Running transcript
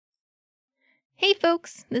Hey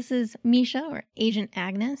folks, this is Misha, or Agent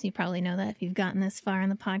Agnes. You probably know that if you've gotten this far in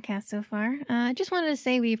the podcast so far. I just wanted to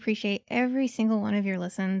say we appreciate every single one of your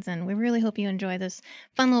listens, and we really hope you enjoy this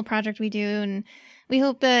fun little project we do, and we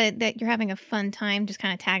hope that you're having a fun time just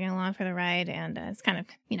kind of tagging along for the ride, and it's kind of,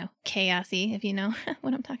 chaosy, if you know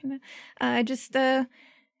what I'm talking about. Just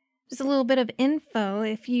a little bit of info.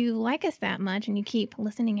 If you like us that much and you keep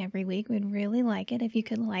listening every week, we'd really like it if you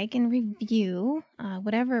could like and review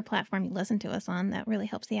whatever platform you listen to us on. That really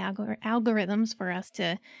helps the algorithms for us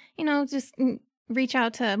to, just reach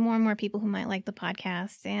out to more and more people who might like the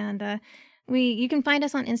podcast. And you can find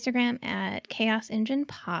us on Instagram at Chaos Engine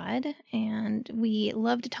Pod, and we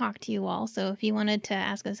love to talk to you all. So if you wanted to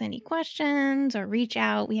ask us any questions or reach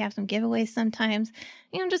out, we have some giveaways sometimes.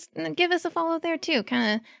 Just give us a follow there too.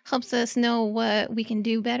 Kind of helps us know what we can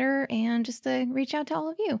do better and just to reach out to all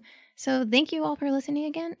of you. So thank you all for listening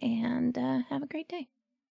again, and have a great day.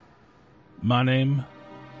 My name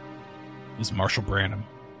is Marshall Branham,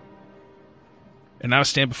 and I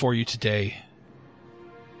stand before you today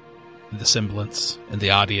in the semblance and the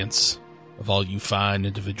audience of all you fine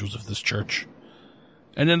individuals of this church,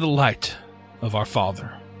 and in the light of our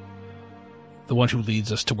Father, the one who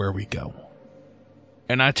leads us to where we go.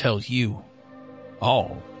 And I tell you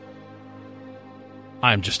all,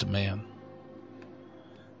 I am just a man.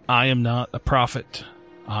 I am not a prophet.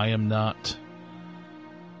 I am not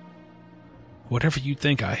whatever you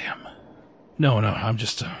think I am. No, I'm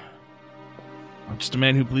just a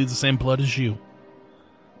man who bleeds the same blood as you.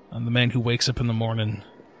 I'm the man who wakes up in the morning,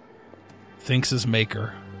 thanks his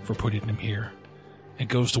maker for putting him here, and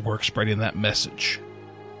goes to work spreading that message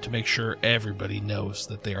to make sure everybody knows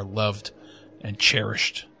that they are loved and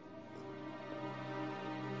cherished.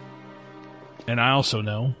 And I also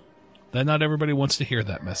know that not everybody wants to hear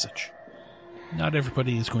that message. Not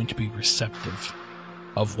everybody is going to be receptive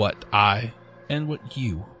of what I and what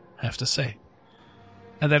you have to say.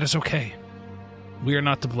 And that is okay. We are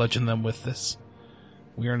not to bludgeon them with this.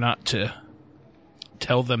 We are not to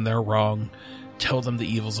tell them they're wrong, tell them the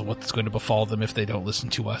evils of what's going to befall them if they don't listen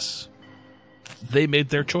to us. They made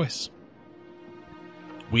their choice.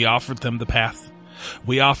 We offered them the path.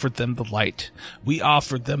 We offered them the light. We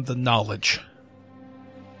offered them the knowledge.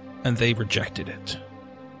 And they rejected it.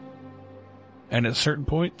 And at certain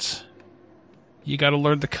points, you gotta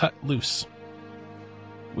learn to cut loose.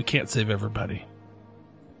 We can't save everybody.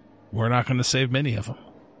 We're not going to save many of them.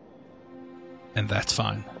 And that's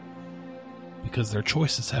fine. Because their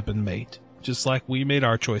choices have been made. Just like we made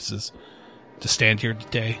our choices to stand here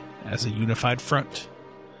today as a unified front.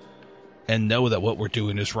 And know that what we're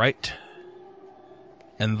doing is right.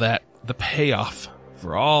 And that the payoff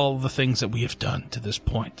for all the things that we have done to this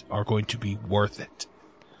point are going to be worth it.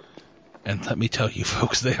 And let me tell you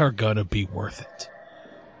folks, they are going to be worth it.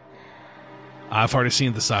 I've already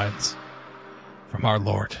seen the signs from our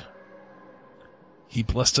Lord. He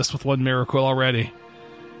blessed us with one miracle already.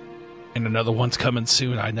 And another one's coming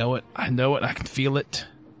soon. I know it. I can feel it.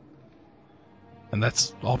 And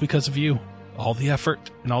that's all because of you. All the effort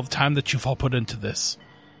and all the time that you've all put into this.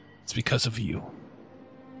 It's because of you.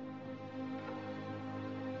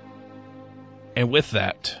 And with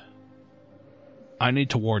that, I need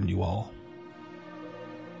to warn you all.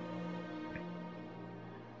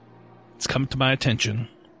 It's come to my attention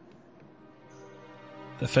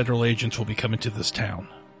that federal agents will be coming to this town.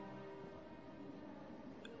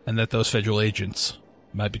 And that those federal agents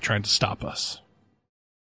might be trying to stop us.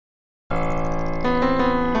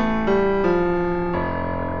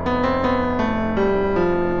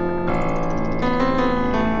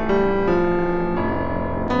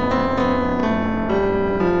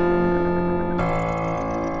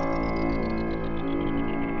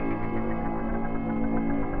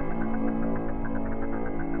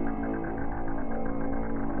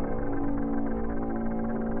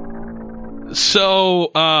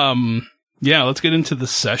 So, yeah, let's get into the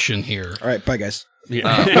session here. All right, bye, guys. Yeah.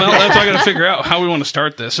 Well, that's why I got to figure out how we want to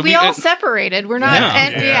start this. So we all separated. We're not.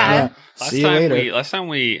 Yeah. See you later. Last time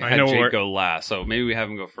we had Jake go last, so maybe we have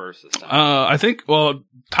him go first this time. I think. Well,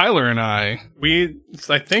 Tyler and I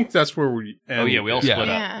think that's where we. Oh yeah, we all split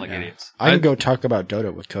up like idiots. I can go talk about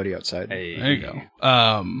Dota with Cody outside. Hey. There you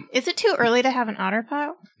go. Is it too early to have an otter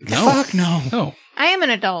pile? No. Fuck no. No. I am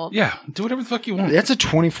an adult. Yeah, do whatever the fuck you want. That's a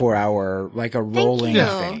 24-hour, like a rolling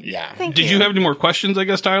thing. Yeah. Did you have any more questions, I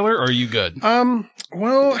guess, Tyler, or are you good?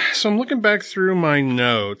 Well, so I'm looking back through my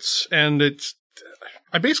notes, and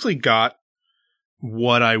I basically got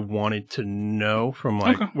what I wanted to know from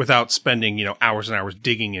without spending, hours and hours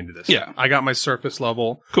digging into this. Yeah. I got my surface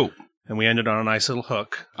level. Cool. And we ended on a nice little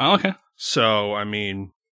hook. Oh, okay. So, I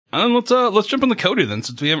mean, let's jump into Cody then,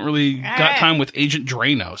 since we haven't really got time with Agent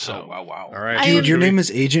Drano. So wow. All right, dude, your name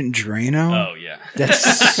is Agent Drano? Oh yeah,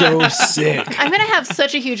 that's so sick. I'm gonna have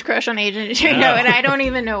such a huge crush on Agent Drano, and I don't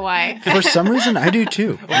even know why. For some reason, I do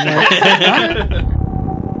too.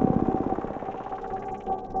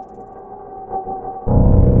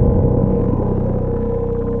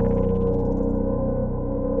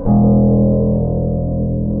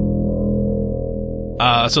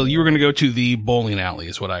 So you were going to go to the bowling alley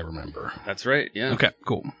is what I remember. That's right, yeah. Okay,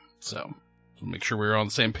 cool. So make sure we're on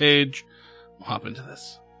the same page. We'll hop into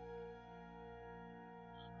this.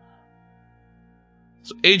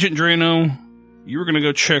 So Agent Drano, you were going to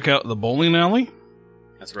go check out the bowling alley.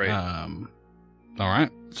 That's right. All right.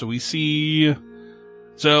 So we see...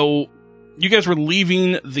 So you guys were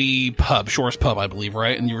leaving the pub, Shore's Pub, I believe,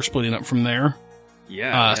 right? And you were splitting up from there?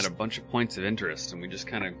 Yeah, we had a bunch of points of interest, and we just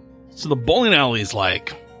kind of... So the bowling alley is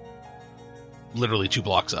like literally 2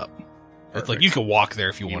 blocks up. Perfect. It's like you could walk there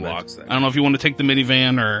if you wanted. I don't know if you want to take the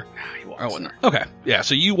minivan or whatnot. Okay, yeah.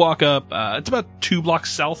 So you walk up. It's about 2 blocks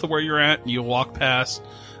south of where you're at. You walk past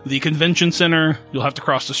the convention center. You'll have to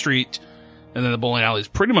cross the street, and then the bowling alley is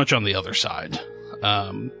pretty much on the other side.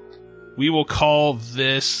 We will call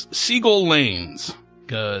this Seagull Lanes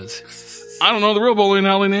because I don't know the real bowling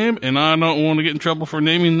alley name, and I don't want to get in trouble for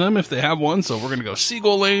naming them if they have one, so we're going to go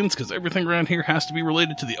Seagull Lanes, because everything around here has to be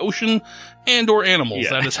related to the ocean and or animals. Yeah.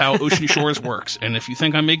 That is how Ocean Shores works, and if you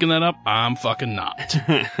think I'm making that up, I'm fucking not.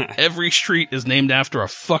 Every street is named after a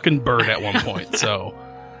fucking bird at one point, so...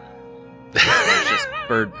 There's just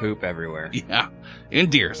bird poop everywhere. Yeah,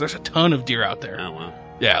 and deer. There's a ton of deer out there. Oh, wow.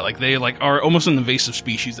 Yeah, like they are almost an invasive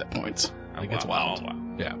species at points. Like, it's wild. Oh, wow.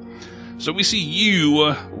 Yeah. So we see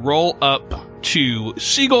you roll up to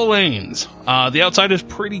Seagull Lanes. The outside is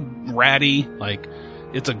pretty ratty. Like,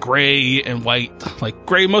 it's a gray and white, like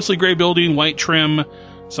mostly gray building, white trim.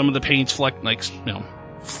 Some of the paint's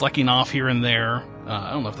flecking off here and there.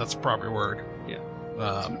 I don't know if that's the proper word. Yeah.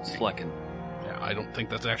 It's flecking. Yeah, I don't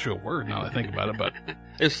think that's actually a word now that I think about it, but.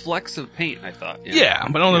 There's flecks of paint, I thought. Yeah,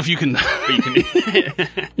 but I don't know if you can.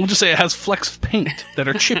 We'll just say it has flecks of paint that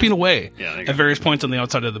are chipping away at various points on the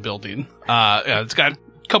outside of the building. It's got a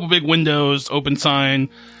couple big windows, open sign.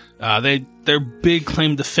 Their big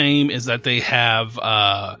claim to fame is that they have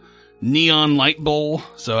neon light bowl.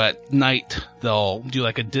 So at night they'll do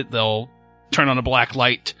they'll turn on a black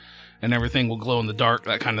light and everything will glow in the dark,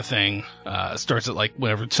 that kind of thing. It starts at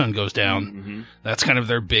whenever the sun goes down. Mm-hmm. That's kind of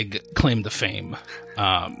their big claim to fame.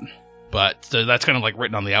 But that's kind of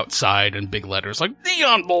written on the outside in big letters, like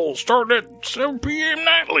Neon Bowl started at 7 p.m.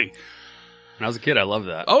 nightly. When I was a kid, I loved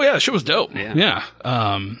that. Oh yeah, shit was dope. Yeah.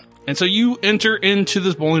 And so you enter into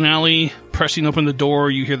this bowling alley, pressing open the door,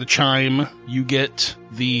 you hear the chime, you get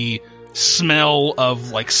the smell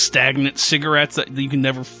of stagnant cigarettes that you can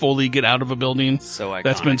never fully get out of a building. So iconic.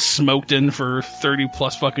 That's been smoked in for 30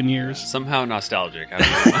 plus fucking years. Somehow nostalgic. I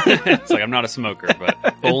don't know. It's I'm not a smoker,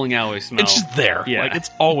 but bowling alley smell. It's just there. Yeah. It's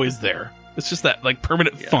always there. It's just that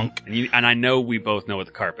permanent funk. And I know we both know what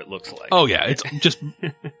the carpet looks like. Oh yeah, it's just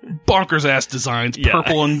bonkers ass designs,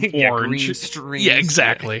 purple and orange. Green strings. Yeah,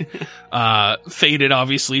 exactly. Faded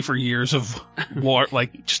obviously for years of war,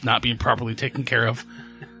 just not being properly taken care of.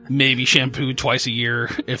 Maybe shampooed twice a year,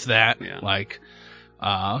 if that. Yeah.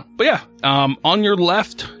 But yeah, on your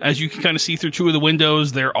left, as you can kind of see through 2 of the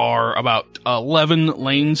windows, there are about 11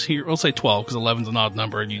 lanes here. We'll say 12 because 11 is an odd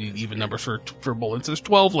number, and you need even numbers for bullets. There's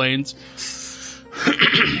 12 lanes.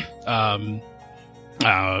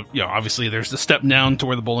 Obviously there's the step down to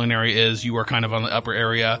where the bowling area is. You are kind of on the upper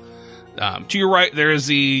area. To your right, there is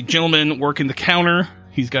the gentleman working the counter.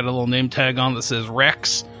 He's got a little name tag on that says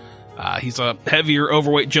Rex. He's a heavier,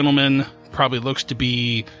 overweight gentleman. Probably looks to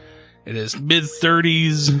be in his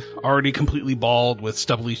mid-30s, already completely bald with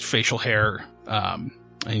stubbly facial hair. And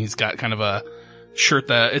he's got kind of a shirt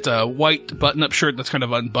it's a white button-up shirt that's kind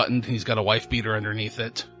of unbuttoned. He's got a wife beater underneath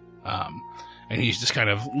it. And he's just kind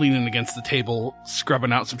of leaning against the table,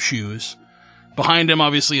 scrubbing out some shoes. Behind him,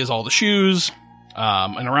 obviously, is all the shoes.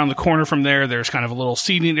 And around the corner from there, there's kind of a little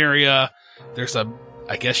seating area. There's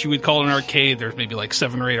I guess you would call it an arcade. There's maybe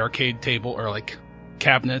 7 or 8 arcade table or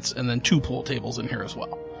cabinets, and then 2 pool tables in here as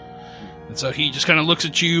well. And so he just kind of looks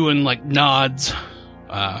at you and nods.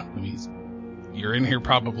 You're in here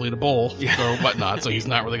probably to bowl or whatnot, so he's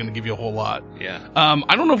not really going to give you a whole lot. Yeah.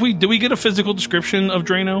 I don't know if did we get a physical description of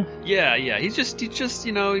Drano? Yeah. He's just he's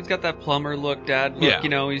got that plumber look, dad look.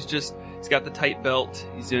 Yeah. He's got the tight belt.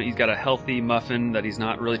 He's got a healthy muffin that he's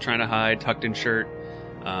not really trying to hide, tucked in shirt.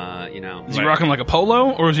 Is he rocking like a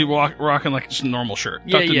polo, or is he rocking like just a normal shirt?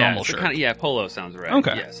 Normal shirt. Polo sounds right.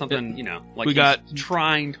 Okay. Yeah, something, like we got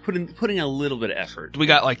trying, putting a little bit of effort. We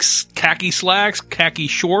got like khaki slacks, khaki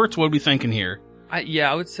shorts. What are we thinking here?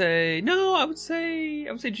 I would say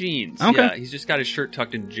jeans. Okay. Yeah, he's just got his shirt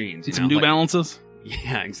tucked into jeans. Some New Balances?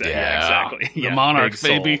 Yeah, exactly. Yeah, exactly. The Monarchs,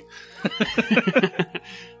 baby.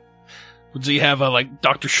 Does he have like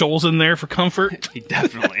Dr. Scholl's in there for comfort? He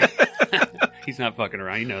definitely. He's not fucking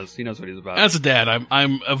around. He knows what he's about. As a dad,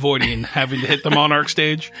 I'm avoiding having to hit the Monarch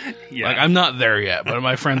stage. Yeah. Like, I'm not there yet, but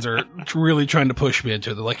my friends are really trying to push me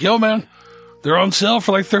into it. They're like, yo, man, they're on sale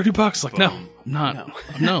for like $30. Like, no, I'm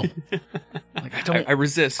not. No. Like, I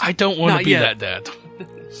resist. I don't want to be that dad.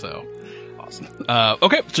 So, awesome.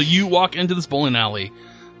 Okay, so you walk into this bowling alley,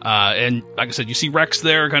 and like I said, you see Rex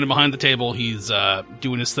there, kind of behind the table. He's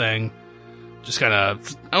doing his thing. Just kind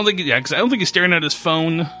of, I don't think he's staring at his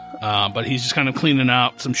phone, but he's just kind of cleaning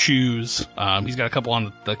out some shoes. He's got a couple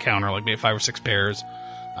on the counter, like maybe 5 or 6 pairs,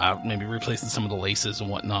 maybe replacing some of the laces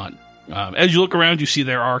and whatnot. As you look around, you see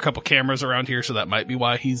there are a couple cameras around here, so that might be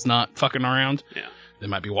why he's not fucking around. Yeah. They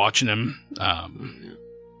might be watching him.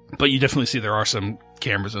 But you definitely see there are some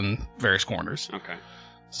cameras in various corners. Okay.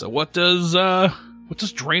 So what does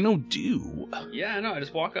Drano do? Yeah, no, I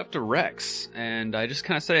just walk up to Rex and I just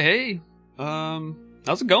kind of say, "Hey,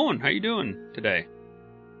 how's it going? How you doing today?"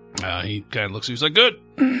 He kind of looks. He's like, "Good,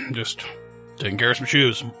 just taking care of some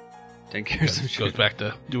shoes." Taking care of some shoes. Goes back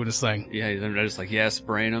to doing his thing. Yeah, he's just like,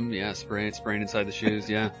 spraying them. Yeah, spraying inside the shoes.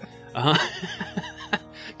 Yeah,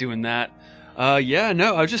 doing that.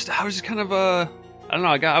 No, I was just kind of I don't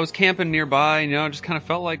know. I was camping nearby. Just kind of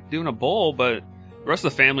felt like doing a bowl, but the rest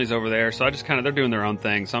of the family's over there, so I just they're doing their own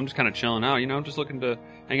thing. So I'm just kind of chilling out. Just looking to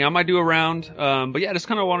hang out. I might do a round. But yeah, just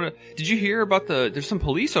kind of wanted to... Did you hear about there's some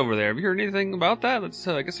police over there? Have you heard anything about that?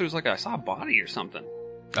 I guess there's I saw a body or something.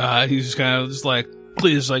 He's just kind of just like,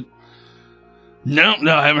 please, like, no,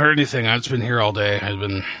 I haven't heard anything. I've just been here all day. I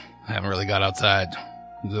haven't really got outside.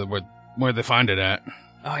 Where'd they find it at?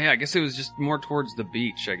 Oh yeah, I guess it was just more towards the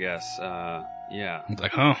beach, I guess. Yeah. It's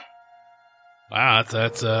like, huh. Wow,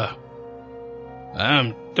 that's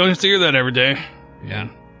don't see hear that every day. Yeah.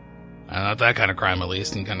 Not that kind of crime, at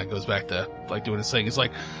least. And he kind of goes back to like doing his thing. It's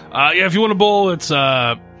like, if you want a bowl, it's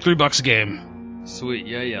 $3 a game. Sweet,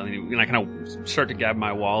 yeah. And I kind of start to grab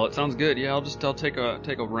my wallet. Sounds good. Yeah, I'll take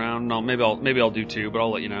a round. Maybe I'll do 2, but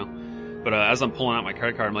I'll let you know. But as I'm pulling out my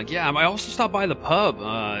credit card, I'm like, yeah, I also stopped by the pub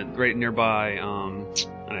right nearby.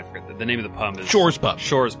 And I forget the name of the pub is Shores Pub.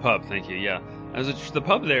 Shores Pub. Thank you. Yeah, there's the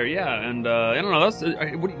pub there. Yeah, and I don't know. That's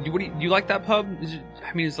what do you like that pub?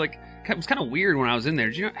 It's like it was kind of weird when I was in there.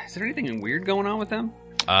 Is there anything weird going on with them?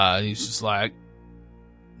 He's just like,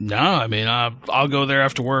 no. I'll go there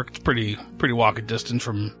after work. It's pretty walking distance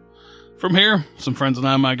from here. Some friends and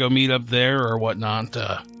I might go meet up there or whatnot.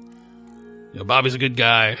 Bobby's a good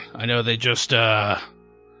guy. I know they just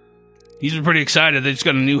he's been pretty excited. They just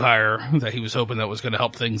got a new hire that he was hoping that was going to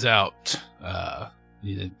help things out. I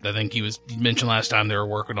think he mentioned last time they were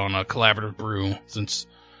working on a collaborative brew, since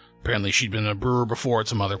apparently she'd been a brewer before at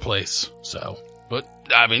some other place. So, but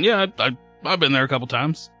I've been there a couple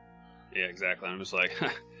times. Yeah, exactly. I'm just like,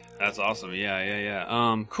 that's awesome.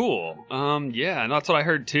 Yeah. Cool. Yeah, and that's what I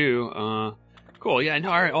heard too. Cool. Yeah. No.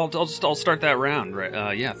 All right. I'll start that round.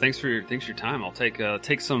 Right. Yeah. Thanks for your time. I'll take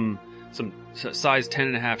some size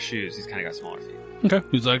 10.5 shoes. He's kind of got smaller feet. Okay.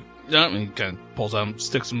 He's like, yeah. And he kind of pulls out,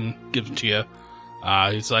 sticks them, gives them to you.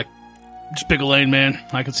 He's like, just pick a lane, man.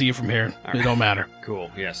 I can see you from here. It don't matter. Cool.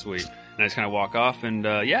 Yeah. Sweet. And I just kind of walk off and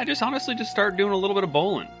just honestly just start doing a little bit of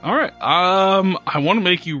bowling. All right. I want to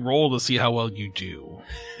make you roll to see how well you do.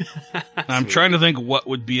 I'm trying to think what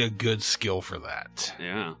would be a good skill for that.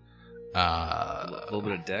 Yeah. A little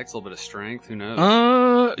bit of dex, a little bit of strength. Who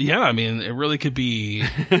knows? Yeah. It really could be.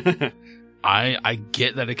 I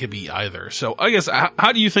get that it could be either. So I guess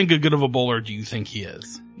how do you think good of a bowler do you think he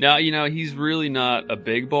is? No, he's really not a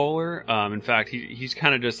big bowler. In fact, he's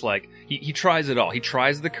kind of just like he tries it all. He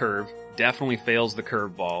tries the curve. Definitely fails the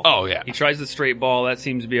curve ball. Oh yeah. He tries the straight ball. That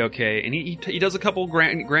seems to be okay. And he does a couple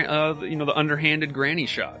the underhanded granny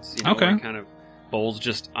shots. Okay. Where he kind of bowls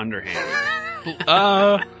just underhanded.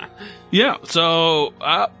 Yeah. So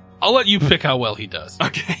I'll let you pick how well he does.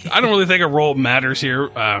 Okay. I don't really think a roll matters here.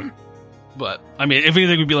 But if anything,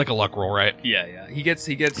 it would be like a luck roll, right? Yeah. He gets.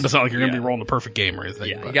 It's not like you're going to be rolling a perfect game or anything.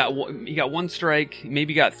 Yeah. But. He got 1 strike.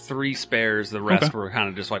 Maybe got 3 spares. The rest were kind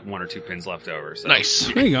of just like 1 or 2 pins left over. So. Nice.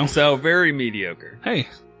 There you go. So very mediocre. Hey,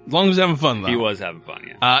 as long as he's having fun, though. He was having fun.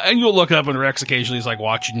 Yeah. And you'll look up and Rex occasionally is like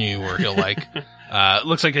watching you, or he'll like.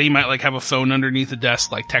 Looks like he might like have a phone underneath the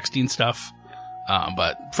desk, like texting stuff.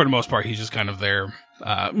 But for the most part, he's just kind of there.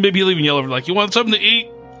 Maybe he'll even yell over, like, you want something to eat?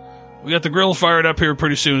 We got the grill fired up here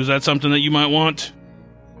pretty soon. Is that something that you might want?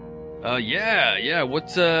 Yeah.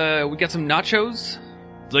 What's, we got some nachos?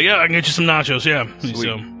 So, yeah, I can get you some nachos, yeah. Sweet.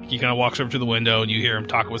 So he kind of walks over to the window, and you hear him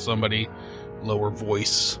talk with somebody, lower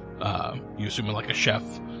voice, you assuming like a chef.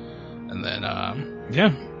 And then,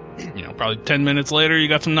 probably 10 minutes later, you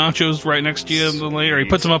got some nachos right next to you in the lane, or he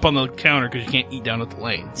puts them up on the counter because you can't eat down at the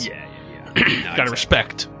lanes. Yeah. Gotta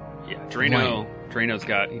respect. Yeah, Drano's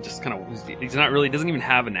got, he just kind of, he's not really, doesn't even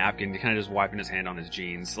have a napkin. He's kind of just wiping his hand on his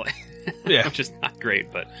jeans. Like, yeah. Which is not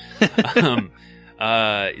great, but,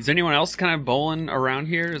 is there anyone else kind of bowling around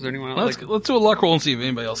here? Is there anyone else? Let's do a luck roll and see if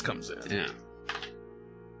anybody else comes in.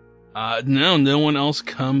 Yeah. No one else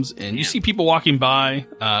comes in. You see people walking by.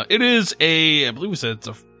 It is I believe we said it's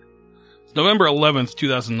November 11th,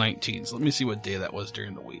 2019. So let me see what day that was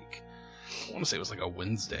during the week. I want to say it was like a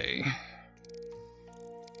Wednesday.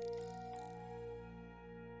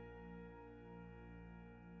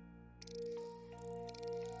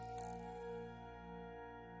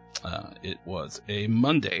 It was a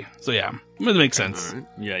Monday. So yeah, it makes sense. Right.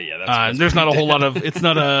 Yeah. That's there's not a whole lot of, it's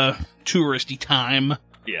not a touristy time.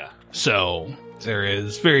 Yeah. So there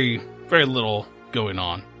is very, very little going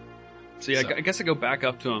on. So yeah, I guess I go back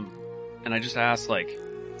up to him and I just ask, like,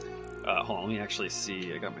 hold on, let me actually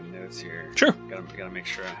see. I got my notes here. Sure. Gotta make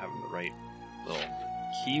sure I'm having the right little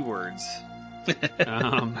keywords.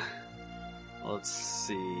 Let's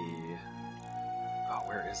see. Oh,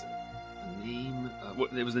 where is it?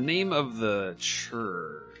 It was the name of the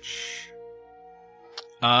church.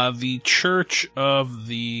 The Church of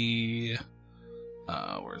the...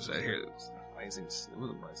 where is that here? Rising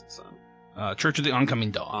Sun. Church of the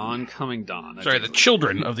Oncoming Dawn. Oncoming Dawn. Sorry, the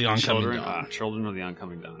Children of the Oncoming Dawn. Children of the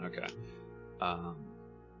Oncoming Dawn. Okay.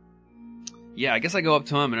 Yeah, I guess I go up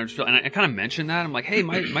to him and I kind of mention that. I'm like, hey,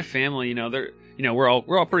 my family, we're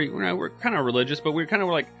all pretty, we're kind of religious, but we're kind of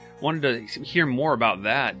like wanted to hear more about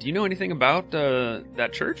that. Do you know anything about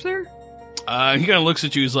that church there? He kind of looks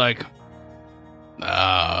at you. He's like,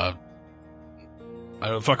 I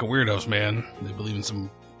don't fucking weirdos, man. They believe in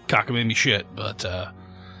some cockamamie shit, but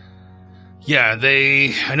yeah,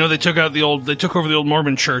 I know they took over the old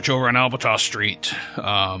Mormon church over on Albatross Street.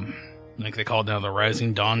 I think they called it now the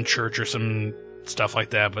Rising Dawn Church or some stuff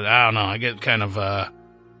like that, but I don't know. I get kind of I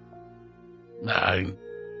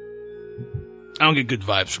don't get good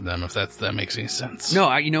vibes from them, if that makes any sense. No,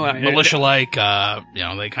 militia-like,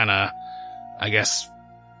 they kind of, I guess,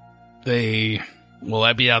 they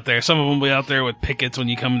will be out there. Some of them will be out there with pickets when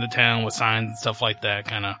you come into town with signs and stuff like that.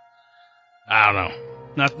 Kind of, I don't know.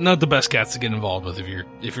 Not the best cats to get involved with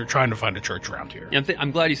if you're trying to find a church around here. Yeah,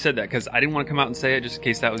 I'm glad you said that because I didn't want to come out and say it just in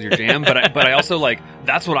case that was your jam. but I also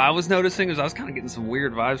that's what I was noticing is I was kind of getting some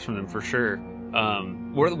weird vibes from them for sure.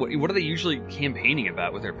 What are they usually campaigning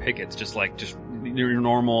about with their pickets? Just your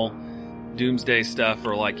normal doomsday stuff,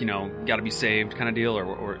 or got to be saved kind of deal,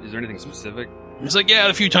 or is there anything specific? It's yeah,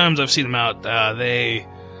 a few times I've seen them out. They're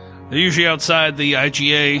usually outside the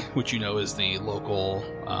IGA, which is the local.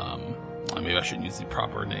 Maybe I shouldn't use the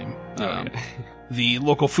proper name. The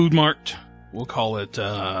local food mart. We'll call it. It's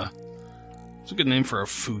a good name for a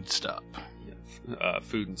food stop. Yeah,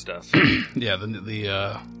 food and stuff. Yeah,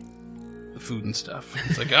 the food and stuff.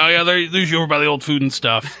 It's oh yeah, they're usually over by the old food and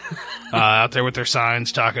stuff. Out there with their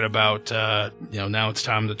signs talking about, now it's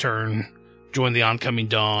time to join the oncoming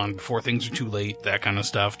dawn before things are too late, that kind of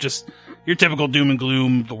stuff. Just your typical doom and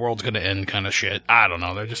gloom, the world's gonna end kind of shit. I don't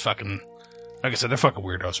know. They're just fucking, like I said, they're fucking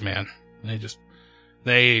weirdos, man.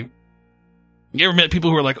 You ever met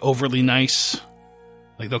people who are overly nice?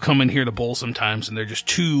 They'll come in here to bowl sometimes and they're just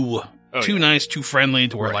too nice, too friendly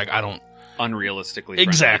to where I don't. Unrealistically friendly.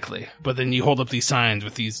 Exactly. But then you hold up these signs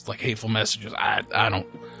with these hateful messages. I don't.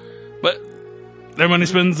 But their money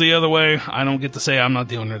spends the other way. I don't get to say I'm not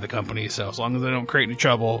the owner of the company, so as long as they don't create any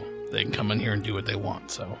trouble, they can come in here and do what they want.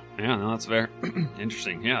 So yeah, no, that's very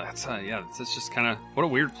interesting. Yeah, that's just kind of what a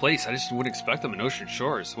weird place. I just wouldn't expect them in Ocean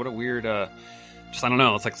Shores. What a weird I don't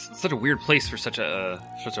know. It's such a weird place for such a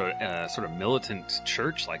sort of militant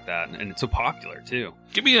church like that, and it's so popular too.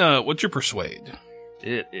 Give me what's your persuade?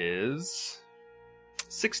 It is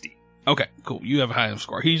 60. Okay, cool. You have a high enough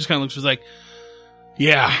score. He just kind of looks just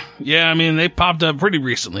yeah. I mean, they popped up pretty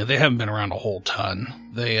recently. They haven't been around a whole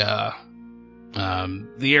ton. They,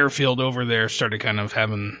 the airfield over there started kind of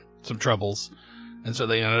having some troubles. And so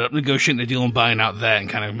they ended up negotiating a deal and buying out that and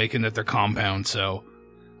kind of making it their compound. So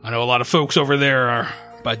I know a lot of folks over there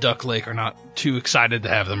by Duck Lake are not too excited to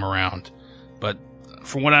have them around. But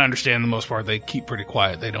from what I understand, the most part, they keep pretty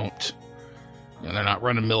quiet. They don't, they're not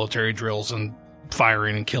running military drills and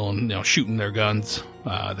firing and killing, shooting their guns.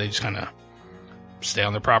 They just kind of stay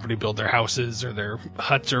on their property, build their houses or their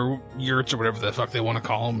huts or yurts or whatever the fuck they want to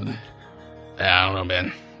call them. And I don't know,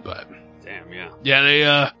 man. But damn,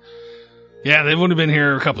 yeah. Yeah, they've only been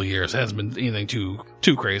here a couple of years. It hasn't been anything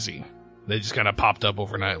too crazy. They just kind of popped up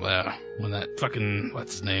overnight when that fucking,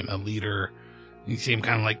 what's his name, a leader, you see him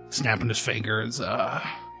kind of like snapping his fingers. God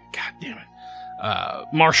damn it.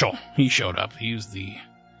 Marshall, he showed up. He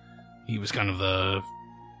was kind of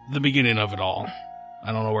the beginning of it all.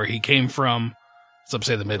 I don't know where he came from. Some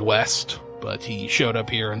say the Midwest, but he showed up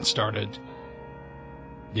here and started,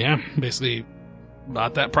 basically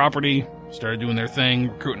bought that property, started doing their thing,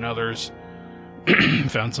 recruiting others,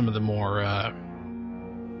 found some of the more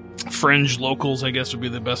fringe locals, I guess would be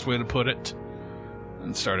the best way to put it,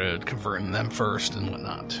 and started converting them first and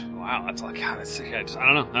whatnot. Wow, that's like, God,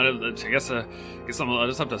 I don't know. I guess I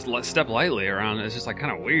just have to step lightly around it. It's just like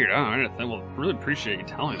kind of weird. I don't know. Well, really appreciate you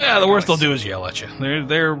telling me. Yeah, the worst they'll do is yell at you.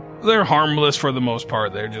 They're harmless for the most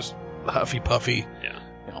part. They're just huffy puffy. Yeah,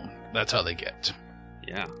 that's how they get.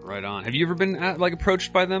 Yeah, right on. Have you ever been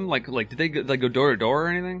approached by them? Like did they go door to door or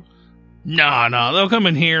anything? No. They'll come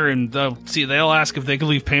in here and they'll ask if they can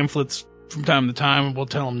leave pamphlets from time to time, and we'll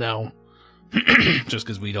tell them no. Just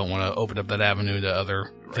because we don't want to open up that avenue to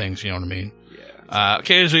other things, you know what I mean? Yeah.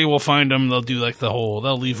 Occasionally we'll find them, they'll do like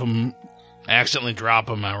they'll leave them, accidentally drop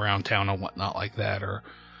them around town and whatnot like that, or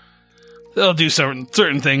they'll do certain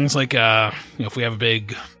things like, if we have a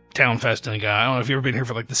big town fest, and I don't know if you've ever been here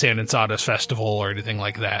for like the Sand and Sawdust Festival or anything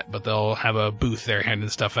like that, but they'll have a booth there handing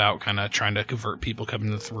stuff out, kind of trying to convert people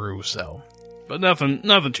coming through, so. But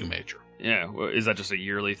nothing too major. Yeah, is that just a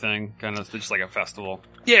yearly thing? Kind of just like a festival?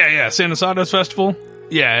 Yeah, Sand and Sawdust Festival.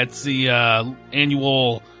 Yeah, it's the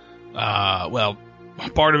annual,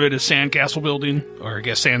 part of it is sandcastle building, or I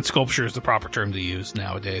guess sand sculpture is the proper term to use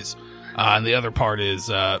nowadays. And the other part is,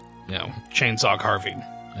 chainsaw carving.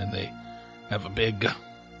 And they have a big,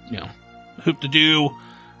 hoop to do.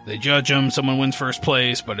 They judge them. Someone wins first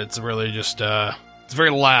place, but it's really just, it's a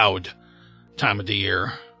very loud time of the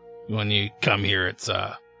year. When you come here, it's,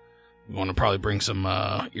 you want to probably bring some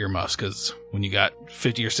earmuffs, because when you got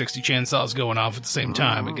 50 or 60 chainsaws going off at the same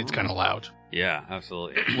time, it gets kind of loud. Yeah,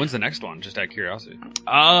 absolutely. When's the next one? Just out of curiosity.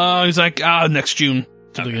 He's like, next June.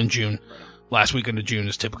 Typically in June. Last weekend of June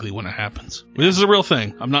is typically when it happens. But this is a real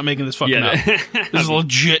thing. I'm not making this fucking up. This is a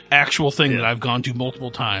legit, actual thing that I've gone to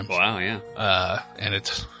multiple times. Wow, yeah. And it's...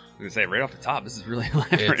 I was going to say, right off the top, this is really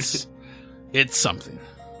elaborate. It's something.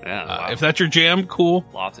 Yeah, wow. If that's your jam, cool.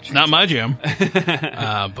 Lots of not my jam.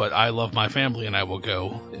 But I love my family, and I will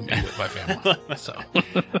go and be with my family. So,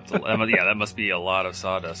 that must be a lot of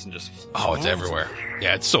sawdust and just. Oh, it's everywhere.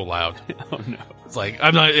 Yeah, it's so loud. Oh no! It's like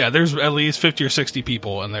I'm not. Yeah, there's at least 50 or 60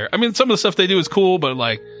 people in there. I mean, some of the stuff they do is cool, but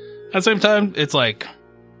like at the same time, it's like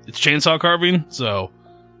it's chainsaw carving, so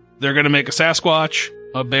they're gonna make a Sasquatch,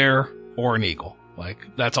 a bear, or an eagle. Like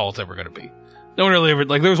that's all it's ever gonna be. No one really ever,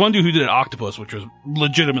 like, there was one dude who did an octopus, which was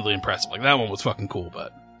legitimately impressive. Like, that one was fucking cool,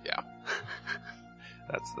 but, yeah.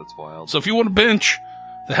 That's wild. So if you want a bench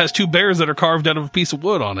that has two bears that are carved out of a piece of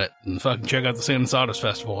wood on it, then fucking check out the Sand and Sawdust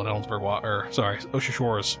Festival in Ocean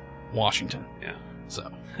Shores, Washington. Yeah. So.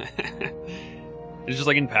 It's just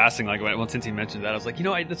like in passing, like, since he mentioned that, I was like,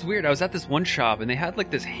 that's weird. I was at this one shop, and they had, like,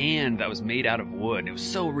 this hand that was made out of wood, and it was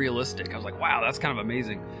so realistic. I was like, wow, that's kind of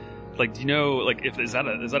amazing. Like, do you know, like, if is that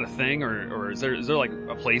a thing, or is there like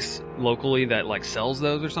a place locally that like sells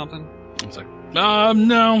those or something? It's like,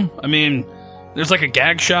 no. I mean, there's like a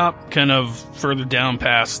gag shop kind of further down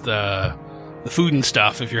past the food and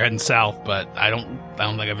stuff if you're heading south, but I don't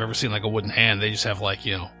think I've ever seen like a wooden hand. They just have like,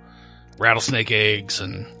 rattlesnake eggs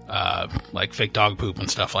and like fake dog poop and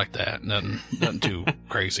stuff like that. Nothing too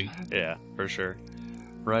crazy. Yeah, for sure.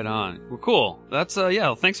 Right on. Well, cool. That's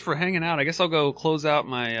thanks for hanging out. I guess I'll go close out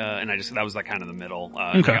my that was like kind of the middle.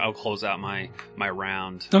 Okay. I'll close out my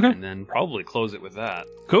round. Okay. And then probably close it with that.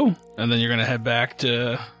 Cool. And then you're gonna head back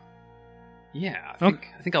to. Yeah, I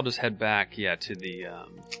think I'll just head back. Yeah, to the.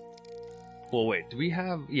 Well, wait. Do we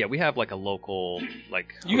have? Yeah, we have like a local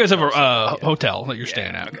like. You guys have a hotel that you're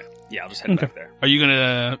staying at. Okay. Yeah, I'll just head back there. Are you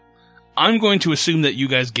gonna? I'm going to assume that you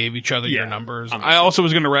guys gave each other your numbers. I also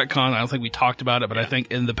was going to retcon. I don't think we talked about it, but I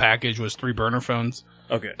think in the package was 3 burner phones.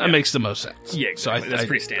 Okay. That makes the most sense. Yeah, exactly. So that's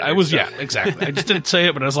pretty standard. Exactly. I just didn't say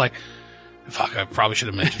it, but I was like, fuck, I probably should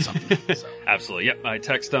have mentioned something. So. Absolutely. Yep. I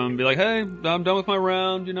text them, be like, hey, I'm done with my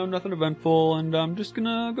round, nothing eventful, and I'm just going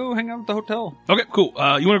to go hang out at the hotel. Okay, cool.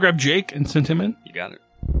 You want to grab Jake and send him in? You got it.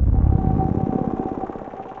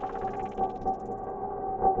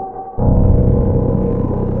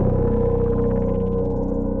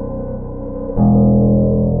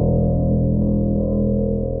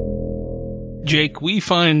 Jake, we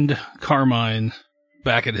find Carmine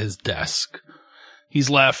back at his desk. He's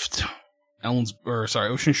left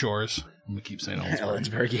Ocean Shores. I'm gonna keep saying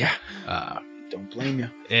Ellensburg, yeah. Don't blame you.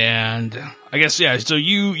 And I guess, yeah, so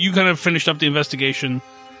you kind of finished up the investigation.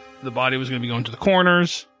 The body was going to be going to the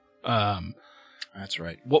coroners. That's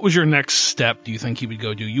right. What was your next step, do you think he would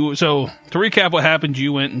go do? So, to recap what happened,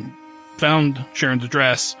 you went and found Sharon's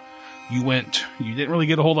address. You didn't really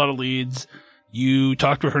get a whole lot of leads. You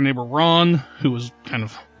talked to her neighbor, Ron, who was kind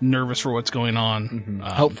of nervous for what's going on. Mm-hmm.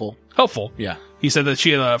 Helpful. Yeah. He said that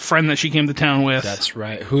she had a friend that she came to town with. That's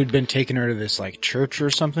right. Who had been taking her to this, like, church or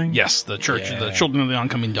something? Yes, the church, the Children of the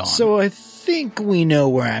Oncoming Dawn. So I think we know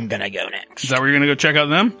where I'm gonna go next. Is that where you're gonna go check out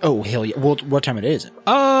them? Oh, hell yeah. Well, what time it is?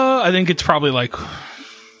 I think it's probably like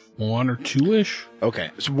 1 or 2-ish. Okay.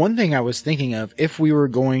 So one thing I was thinking of, if we were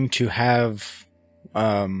going to have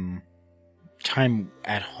time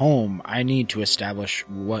at home, I need to establish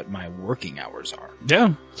what my working hours are.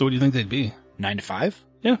 Yeah. So what do you think they'd be? 9 to 5?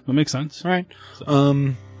 Yeah, that makes sense. All right.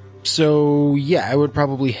 So yeah, I would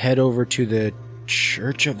probably head over to the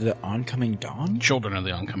Church of the Oncoming Dawn? Children of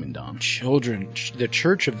the Oncoming Dawn. The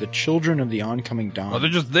Church of the Children of the Oncoming Dawn. Well,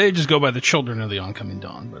 they just go by the Children of the Oncoming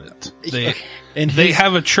Dawn, but they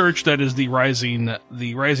have a church that is the Rising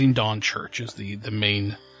Dawn Church is the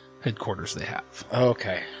main headquarters they have.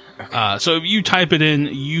 Okay. So if you type it in,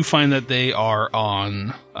 you find that they are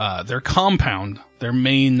on their compound. Their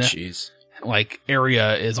main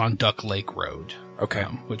area is on Duck Lake Road. Okay.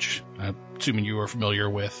 Which I'm assuming you are familiar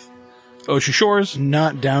with. Ocean Shores?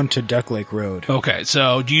 Not down to Duck Lake Road. Okay,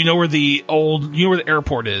 so do you know where the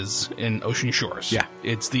airport is in Ocean Shores? Yeah.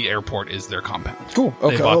 The airport is their compound. Cool.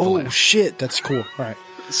 Okay. Oh, shit. That's cool. All right.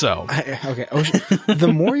 So.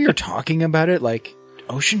 The more you're talking about it, like,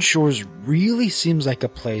 Ocean Shores really seems like a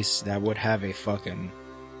place that would have a fucking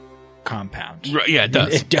compound. Right, yeah, it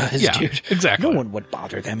does. It does, yeah, dude. Exactly. No one would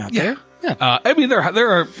bother them out there. Yeah. I mean, there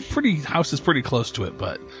are houses pretty close to it,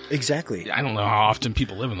 but exactly. I don't know how often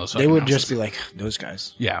people live in those. They would houses. just be like those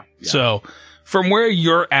guys. Yeah. So, from where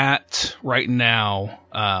you're at right now,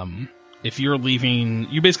 if you're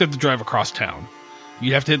leaving, you basically have to drive across town.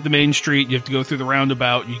 You have to hit the main street. You have to go through the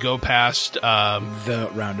roundabout. You go past the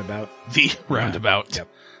roundabout. The roundabout. Yep.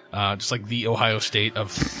 Just like the Ohio State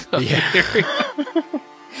of the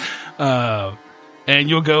area. And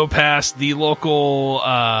you'll go past the local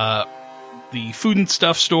the food and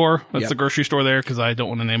stuff store. That's the grocery store there, because I don't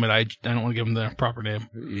want to name it. I don't want to give them the proper name.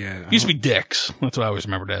 Yeah. It used to be Dick's. That's what I always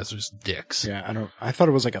remembered it as. It was Dick's. Yeah, I thought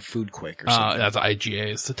it was like a Food Quick or something. That's IGA.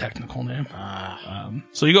 It's the technical name.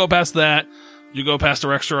 So you go past that. You go past a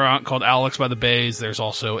restaurant called Alex by the Bays. There's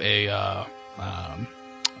also a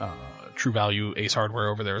True Value Ace Hardware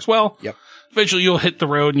over there as well. Yep. Eventually you'll hit the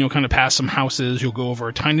road and you'll kind of pass some houses. You'll go over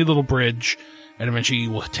a tiny little bridge. And eventually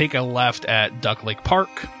you will take a left at Duck Lake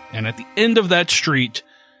Park. And at the end of that street,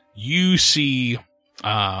 you see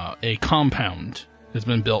a compound has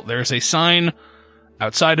been built. There's a sign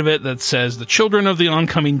outside of it that says the Children of the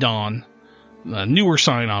Oncoming Dawn. A newer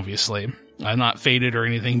sign, obviously. Not faded or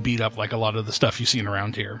anything beat up like a lot of the stuff you've seen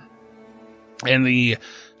around here. And the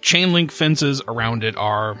chain link fences around it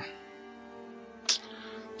are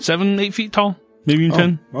 7-8 feet tall. Maybe even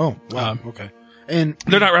 10. Oh, wow. Okay. And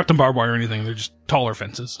they're not wrapped in barbed wire or anything. They're just taller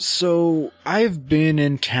fences. So I've been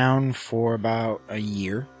in town for about a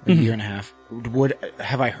year and a half.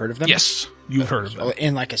 Have I heard of them? Yes, you've heard of them.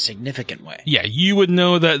 In like a significant way. Yeah, you would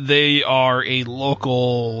know that they are a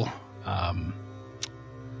local, I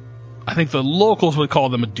think the locals would call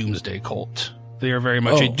them a doomsday cult. They are very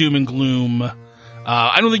much a doom and gloom.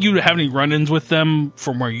 I don't think you would have any run-ins with them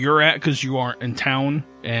from where you're at, because you aren't in town.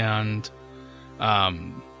 And,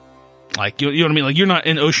 like, you know what I mean? Like, you're not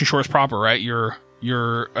in Ocean Shores proper, right?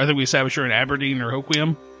 I think we established you're in Aberdeen or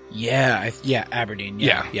Hoquiam. Yeah, Aberdeen.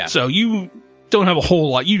 Yeah. So you don't have a whole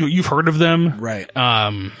lot. You've heard of them. Right.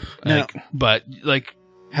 But like,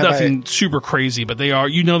 nothing super crazy, but they are,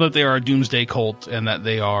 you know that they are a doomsday cult, and that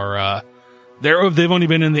they are, they've only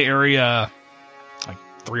been in the area like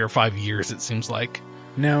 3 or 5 years, it seems like.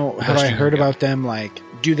 Now, have I heard about them? Like,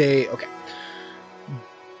 okay.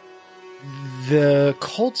 The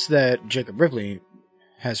cults that Jacob Ripley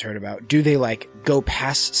has heard about, do they like go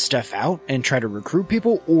pass stuff out and try to recruit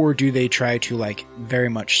people, or do they try to like very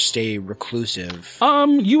much stay reclusive?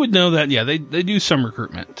 You would know that, yeah, they do some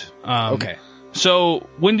recruitment. Okay. So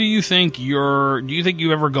when do you think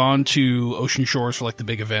you've ever gone to Ocean Shores for like the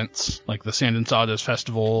big events, like the Sand and Sawdust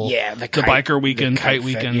Festival? Yeah, the biker weekend, the kite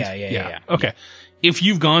weekend. Yeah. Okay. If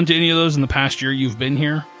you've gone to any of those in the past year you've been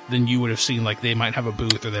here, then you would have seen like they might have a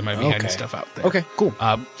booth or they might be hiding stuff out there. Okay, cool.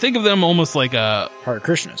 Think of them almost like a Hare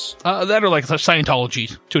Krishnas. that or like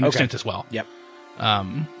Scientology to an extent as well. Yep.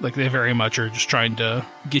 Like they very much are just trying to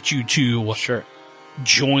get you to Sure.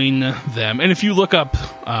 join them. And if you look up,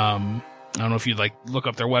 I don't know if you'd like look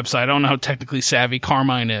up their website. I don't know how technically savvy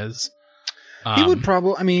Carmine is. He would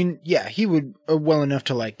probably, I mean, yeah, he would well enough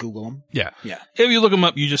to like Google him. Yeah. Yeah. If you look them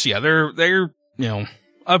up, you just, they're, you know,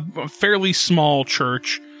 a fairly small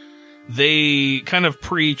church. They kind of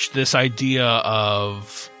preach this idea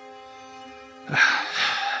of,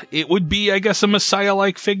 it would be, I guess, a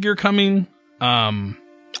Messiah-like figure coming.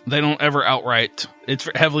 They don't ever outright, it's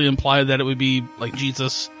heavily implied that it would be like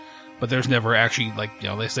Jesus, but there's never actually like, you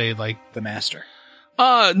know, they say like The Master.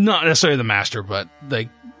 not necessarily the master, but like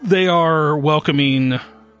they are welcoming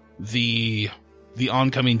the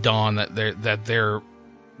oncoming dawn that their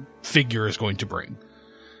figure is going to bring,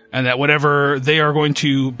 and that whatever they are going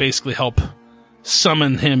to basically help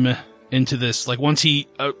summon him into this. Like once he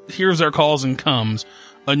hears their calls and comes,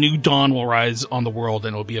 a new dawn will rise on the world,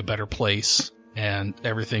 and it will be a better place, and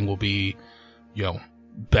everything will be, you know,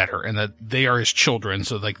 better, and that they are his children,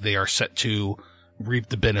 so like they are set to reap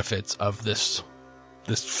the benefits of this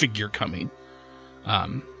figure coming.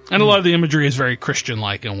 And a lot of the imagery is very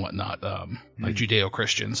Christian-like and whatnot, like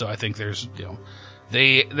Judeo-Christian. So I think there's, you know,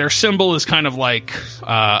 their symbol is kind of like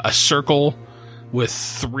a circle with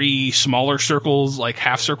 3 smaller circles, like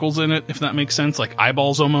half circles in it, if that makes sense, like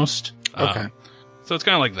eyeballs almost. Okay. So it's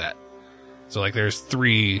kind of like that. So like there's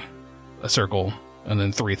a circle, and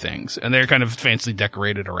then 3 things, and they're kind of fancily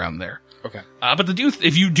decorated around there. Okay. But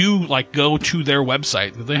if you do like go to their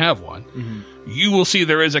website, they have one, you will see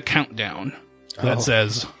there is a countdown that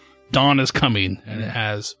says dawn is coming, and it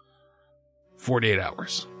has 48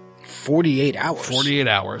 hours. 48 hours? 48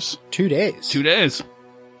 hours. 2 days? 2 days.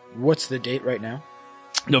 What's the date right now?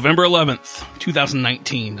 November 11th,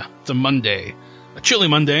 2019. It's a Monday. A chilly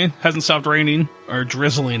Monday. Hasn't stopped raining or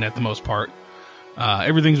drizzling at the most part.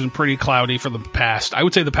 Everything's been pretty cloudy for the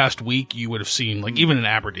past week. You would have seen, like, even in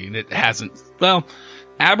Aberdeen, it hasn't. Well,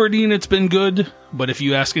 Aberdeen, it's been good, but if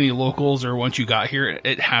you ask any locals or once you got here,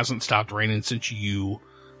 it hasn't stopped raining since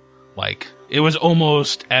it was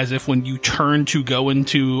almost as if when you turned to go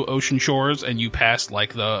into Ocean Shores and you passed,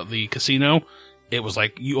 like, the casino, it was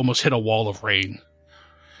like you almost hit a wall of rain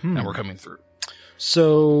that were coming through.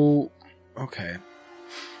 So, okay.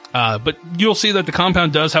 But you'll see that the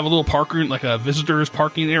compound does have a little parking, like a visitor's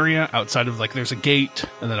parking area outside of, like, there's a gate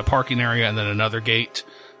and then a parking area and then another gate.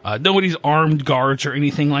 Nobody's armed guards or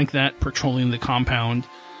anything like that patrolling the compound.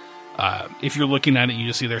 If you're looking at it, you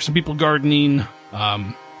just see there's some people gardening.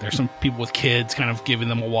 There's some people with kids kind of giving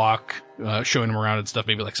them a walk, showing them around and stuff.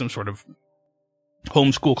 Maybe like some sort of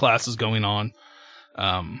homeschool classes going on.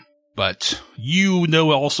 But you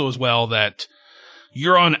know also as well that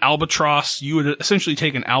you're on Albatross. You would essentially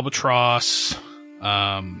take an Albatross.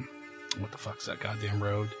 What the fuck's that goddamn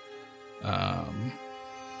road?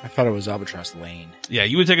 I thought it was Albatross Lane. Yeah,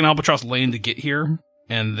 you would take an Albatross Lane to get here.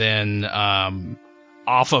 And then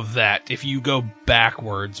off of that, if you go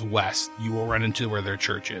backwards west, you will run into where their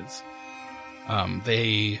church is.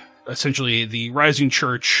 They essentially, the Rising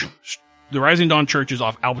Dawn Church is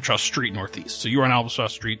off Albatross Street Northeast. So you're on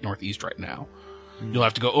Albatross Street Northeast right now. You'll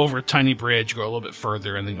have to go over a tiny bridge, go a little bit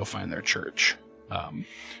further, and then you'll find their church.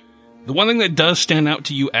 The one thing that does stand out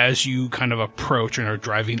to you as you kind of approach and are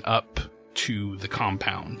driving up to the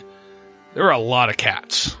compound, there are a lot of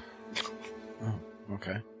cats. Oh,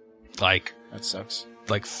 okay. Like, that sucks.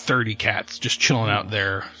 Like 30 cats just chilling out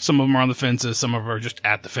there. Some of them are on the fences, some of them are just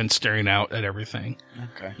at the fence staring out at everything.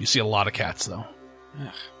 Okay. You see a lot of cats, though.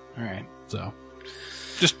 Ugh. All right. So,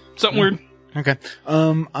 just something weird. Okay.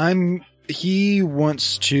 He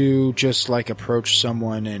wants to just, like, approach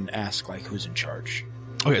someone and ask, like, who's in charge.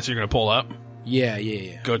 Okay, so you're going to pull up? Yeah.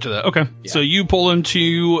 Go to the, okay. Yeah. So you pull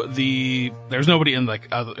into there's nobody in, like,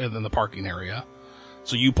 other than the parking area.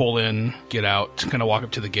 So you pull in, get out, kind of walk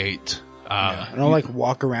up to the gate. And I'll, like,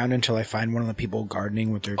 walk around until I find one of the people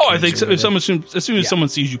gardening with their Oh, kids I think so. As soon as Yeah. someone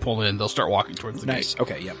sees you pull in, they'll start walking towards the Nice. gate.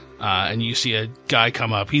 Okay, yep. And you see a guy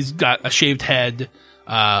come up. He's got a shaved head,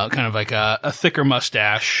 kind of like a thicker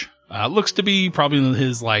mustache. Looks to be probably in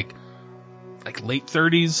his like late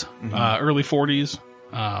 30s, early 40s.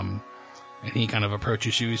 And he kind of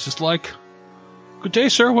approaches you. He's just like, "Good day,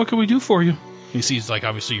 sir. What can we do for you?" He sees, like,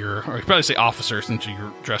 obviously or he'd probably say officer since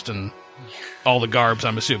you're dressed in all the garbs,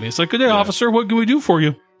 I'm assuming. It's like, "Good day, officer. What can we do for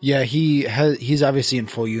you?" Yeah, he's obviously in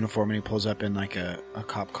full uniform and he pulls up in, like, a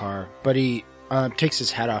cop car. But he takes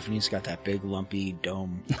his hat off and he's got that big lumpy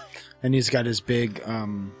dome. And he's got his big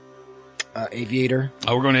Aviator.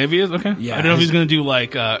 Oh, we're going aviators? Okay. Yeah, I don't know if he's going to do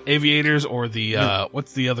like aviators or the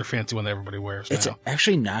what's the other fancy one that everybody wears now? It's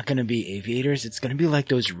actually not going to be aviators. It's going to be like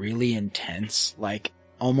those really intense, like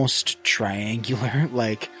almost triangular,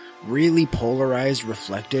 like really polarized,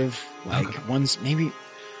 reflective, like ones maybe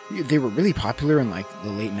they were really popular in like the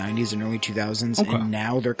late 90s and early 2000s, and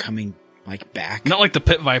now they're coming like back. Not like the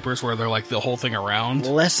pit vipers where they're like the whole thing around.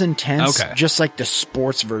 Less intense, just like the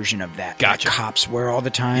sports version of that. Gotcha. That cops wear all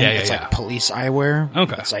the time. Yeah, it's like police eyewear.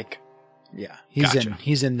 Okay. It's like, yeah,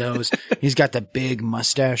 he's in those. He's got the big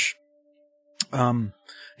mustache.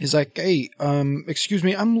 He's like, hey, excuse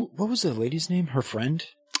me, what was the lady's name? Her friend?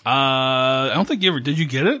 I don't think did you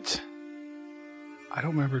get it? I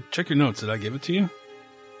don't remember. Check your notes. Did I give it to you?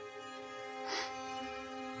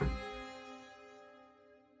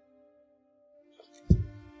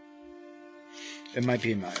 It might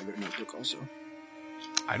be in my other notebook also.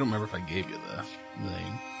 I don't remember if I gave you the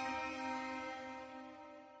name.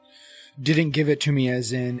 Didn't give it to me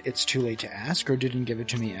as in it's too late to ask, or didn't give it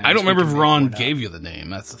to me as... I don't remember if Ron gave you the name.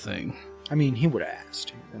 That's the thing. I mean, he would have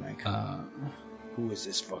asked. Then I could... who is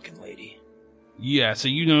this fucking lady? Yeah, so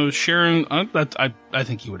you know Sharon... I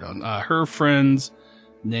think you would know. Her friend's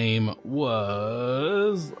name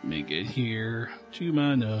was... Let me get here to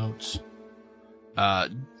my notes.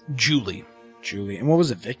 Julie. Julie. And what was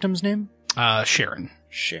the victim's name? Sharon.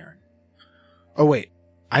 Sharon. Oh, wait.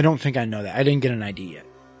 I don't think I know that. I didn't get an ID yet.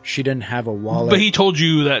 She didn't have a wallet. But he told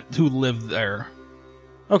you that who lived there.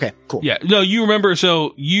 Okay, cool. Yeah. No, you remember,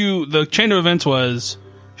 so the chain of events was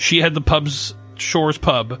she had the Shores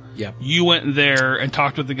Pub. Yeah. You went there and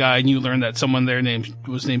talked with the guy, and you learned that someone there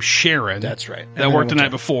was named Sharon. That's right. That worked the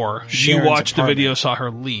night before. Sharon's you watched apartment. the video, saw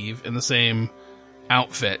her leave in the same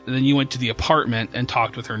outfit, and then you went to the apartment and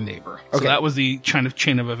talked with her neighbor. So that was the kind of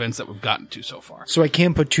chain of events that we've gotten to so far. So I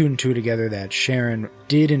can put two and two together that Sharon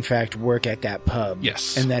did in fact work at that pub.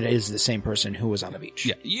 Yes. And that is the same person who was on the beach.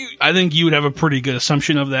 Yeah. I think you would have a pretty good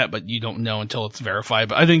assumption of that, but you don't know until it's verified.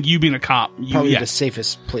 But I think you being a cop, probably the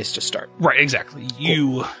safest place to start. Right, exactly. Cool.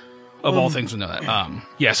 You, of all things, would know that.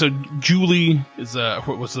 Yeah, so Julie is,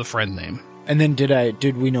 what was the friend name? And then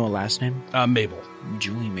did we know a last name? Mabel.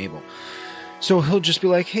 Julie Mabel. So he'll just be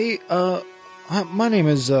like, hey, my name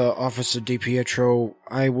is Officer DiPietro.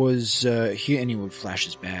 I was here, and he would flash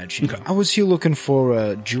his badge. Okay. I was here looking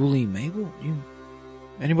for Julie Mabel.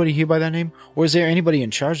 Anybody here by that name? Or is there anybody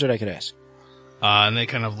in charge that I could ask? And they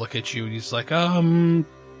kind of look at you, and he's like,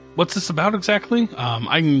 what's this about exactly?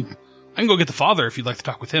 I can go get the father if you'd like to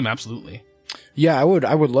talk with him, absolutely. Yeah, I would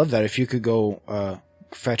love that if you could go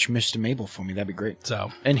fetch Mr. Mabel for me. That'd be great.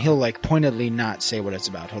 So, and he'll like pointedly not say what it's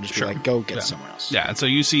about. He'll just be like, go get someone else. Yeah. And so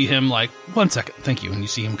you see him like, 1 second. Thank you. And you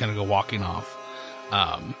see him kind of go walking off.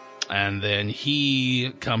 And then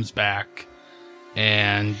he comes back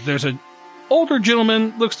and there's an older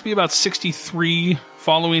gentleman, looks to be about 63,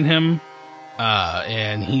 following him.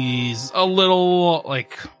 And he's a little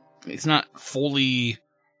like, he's not fully,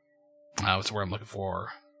 what's the word I'm looking for?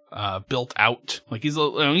 Built out. Like he's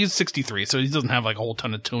 63, so he doesn't have like a whole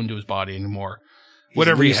ton of tone to his body anymore.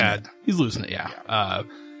 Whatever he had, he's losing it. Yeah.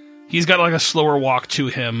 He's got like a slower walk to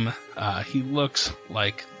him. He looks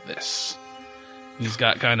like this. He's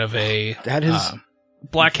got kind of a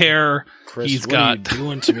black hair. Chris, what are you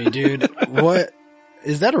doing to me, dude? What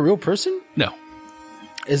is that? A real person? No.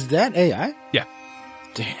 Is that AI? Yeah.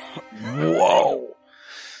 Damn. Whoa.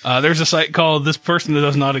 There's a site called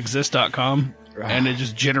thispersonthatdoesnotexist.com. And it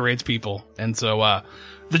just generates people. And so,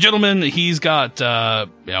 the gentleman, he's got,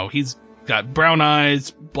 he's got brown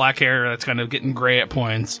eyes, black hair that's kind of getting gray at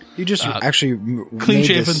points. You just actually clean made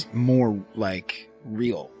shaven. this more, like,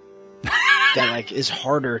 real. That, like, is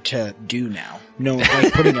harder to do now. No,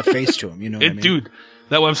 like, putting a face to him, you know what I mean? Dude,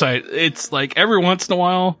 that website, it's like every once in a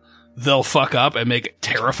while, they'll fuck up and make it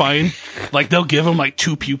terrifying. Like, they'll give them, like,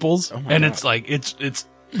 2 pupils. And God. It's like, it's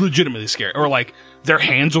legitimately scary. Or, like, their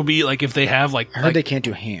hands will be like if they have like I heard they can't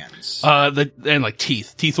do hands. And like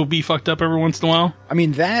teeth will be fucked up every once in a while. I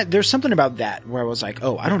mean there's something about that where I was like,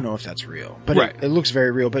 oh, I don't know if that's real, but it looks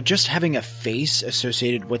very real. But just having a face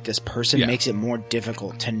associated with this person makes it more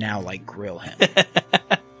difficult to now like grill him.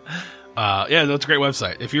 Yeah, that's a great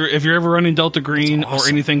website. If you're ever running Delta Green or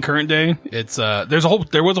anything current day, it's there was a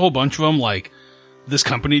whole bunch of them like. This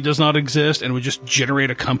company does not exist, and would just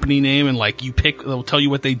generate a company name, and like they'll tell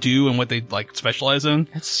you what they do and what they like specialize in.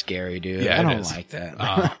 That's scary, dude. Yeah, I don't like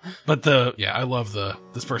that. But I love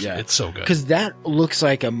this person. Yeah. It's so good because that looks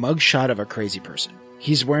like a mugshot of a crazy person.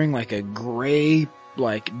 He's wearing like a gray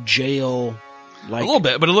like jail Like, a little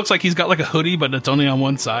bit, but it looks like he's got like a hoodie, but it's only on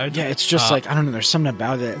one side. Yeah, it's just like, I don't know, there's something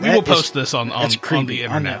about it. We will post this on the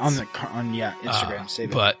internet. On Instagram. Save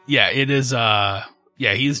it. But yeah, it is,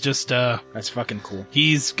 he's just, that's fucking cool.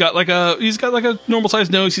 He's got like a normal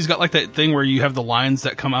sized nose. He's got like that thing where you have the lines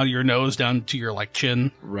that come out of your nose down to your like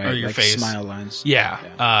chin or your like face. Smile lines.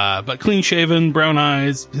 Yeah. But clean shaven, brown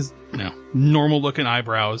eyes, his, normal looking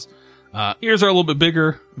eyebrows. Ears are a little bit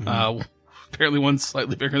bigger. Apparently one's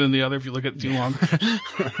slightly bigger than the other if you look at it too long.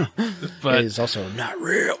 But it's also not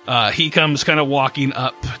real. He comes kind of walking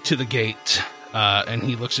up to the gate, and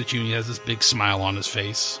he looks at you and he has this big smile on his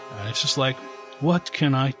face. And it's just like, what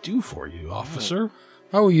can I do for you, officer?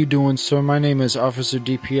 How are you doing, sir? My name is Officer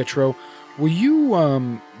DiPietro. Were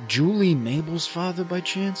you, Julie Mabel's father by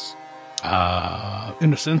chance?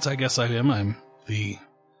 In a sense, I guess I am. I'm the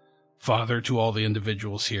father to all the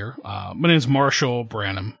individuals here. My name is Marshall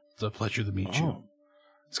Branham. It's a pleasure to meet you.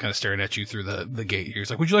 He's kind of staring at you through the gate here.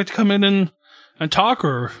 He's like, would you like to come in and talk,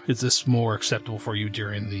 or is this more acceptable for you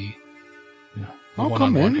during the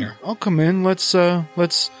one-on-one here? I'll come in. Let's have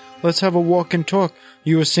a walk and talk.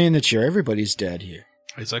 You were saying that you're everybody's dad here.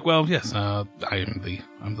 He's like, well, yes, I'm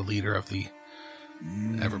the leader of the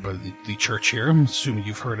church here. I'm assuming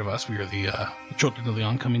you've heard of us. We are the Children of the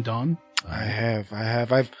Oncoming Dawn. I have.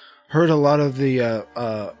 I've heard a lot of the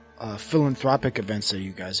philanthropic events that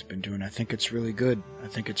you guys have been doing. I think it's really good.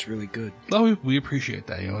 Well, we appreciate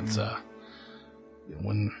that. It's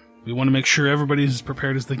when we want to make sure everybody's as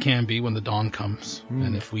prepared as they can be when the dawn comes,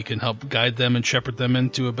 and if we can help guide them and shepherd them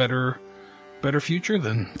into a better future,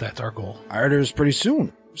 then that's our goal. I heard it was pretty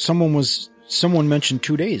soon. Someone mentioned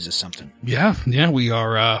 2 days or something. Yeah, we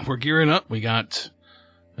are. We're gearing up. We have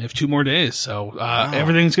 2 more days, so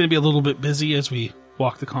everything's going to be a little bit busy as we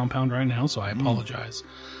walk the compound right now. So I apologize.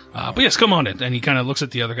 But yes, come on in. And he kind of looks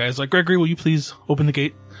at the other guy. He's like, Gregory, will you please open the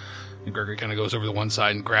gate? And Gregory kind of goes over to the one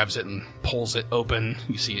side and grabs it and pulls it open.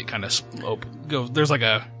 You see it kind of go. There's like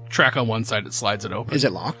a track on one side that slides it open. Is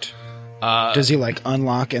it locked? Does he like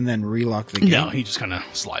unlock and then relock the gate? No, he just kind of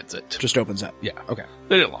slides it. Just opens up. Yeah. Okay.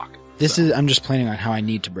 They didn't lock it. I'm just planning on how I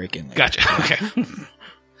need to break in there. Gotcha. Okay.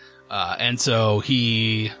 And so for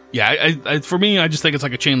me, I just think it's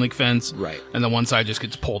like a chain link fence. Right. And then one side just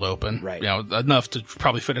gets pulled open. Right. Enough to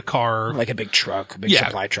probably fit a car. Like a big truck,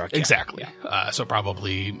 supply truck. Yeah. Exactly. Yeah. So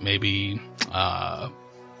probably maybe, I'd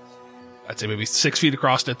say maybe 6 feet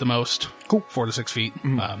across at the most. Cool. 4 to 6 feet.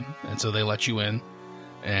 Mm-hmm. And so they let you in,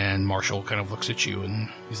 and Marshall kind of looks at you and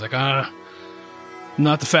he's like,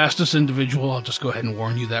 not the fastest individual. I'll just go ahead and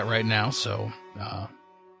warn you that right now. So,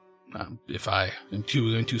 if I am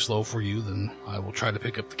too slow for you, then I will try to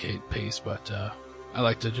pick up the pace, but I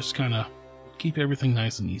like to just kind of keep everything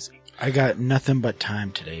nice and easy. I got nothing but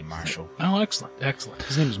time today, Marshall. Oh, excellent.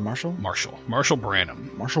 His name is Marshall? Marshall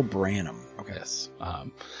Branham. Marshall Branham. Okay. Yes.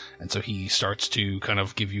 And so he starts to kind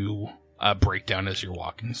of give you a breakdown as you're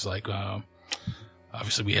walking. He's like,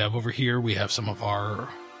 obviously we have some of our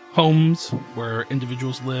homes where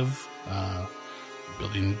individuals live.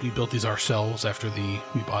 We built these ourselves after we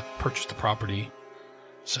purchased the property,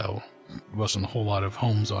 so there wasn't a whole lot of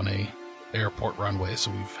homes on a airport runway, so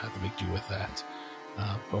we've had to make do with that.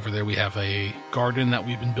 Over there we have a garden that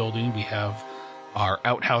we've been building. We have our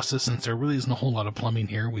outhouses. Since there really isn't a whole lot of plumbing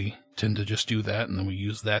here, we tend to just do that, and then we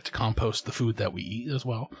use that to compost the food that we eat as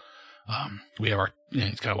well. We have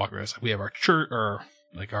he's kind of walking around. We have our church, or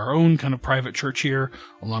like our own kind of private church here,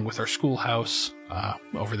 along with our schoolhouse.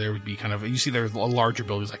 Over there would be you see there's larger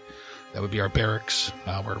buildings, like that would be our barracks,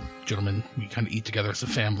 where gentlemen, we kind of eat together as a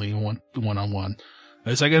family, one-on-one.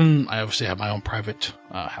 It's like, and I obviously have my own private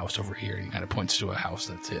house over here. He kind of points to a house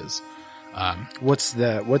that's his. What's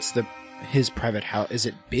his private house? Is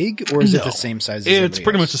it big, or is it the same size as it's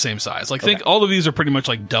pretty else? much the same size. Like, think all of these are pretty much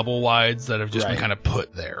like double wides that have just been kind of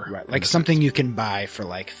put there. Right. Like something you can buy for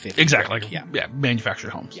like $50. Exactly. Like, manufactured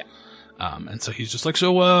homes. Yeah. And so he's just like,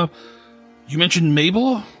 so, you mentioned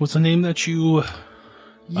Mabel? What's the name that you...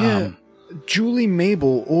 Yeah. Julie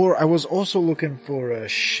Mabel, or I was also looking for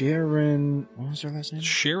Sharon. What was her last name?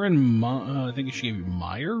 Sharon. I think she gave you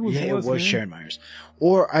Meyer. It was Sharon Myers.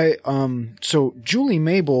 Or so Julie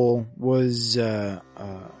Mabel was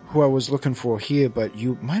who I was looking for here, but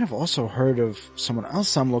you might have also heard of someone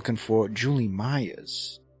else I'm looking for, Julie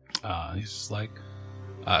Myers. He's just like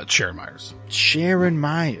Sharon Myers. Sharon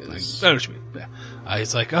Myers.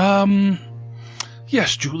 He's like,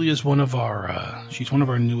 yes, Julie is one of our, she's one of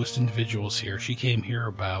our newest individuals here. She came here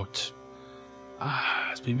about,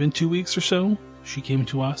 it's been 2 weeks or so. She came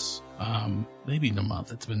to us, maybe in a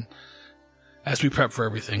month. It's been, as we prep for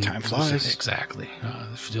everything. Time flies. Exactly.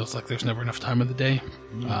 It feels like there's never enough time of the day.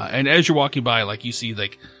 And as you're walking by, like, you see,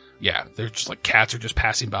 like, yeah, they're just like cats are just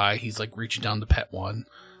passing by. He's like reaching down to pet one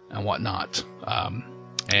and whatnot.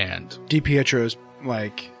 And DiPietro's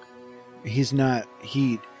like,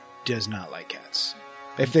 he does not like cats.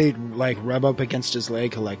 If they like rub up against his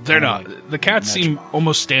leg, he'll like. They're not. Like, the cats seem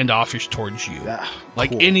almost standoffish towards you.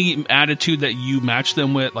 Like cool. Any attitude that you match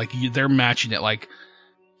them with, like they're matching it. Like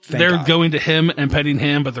they're God. going to him and petting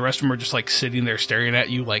him, but the rest of them are just like sitting there staring at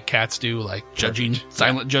you, like cats do, like judging,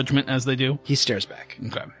 silent judgment as they do. He stares back.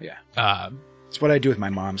 Okay, yeah. It's what I do with my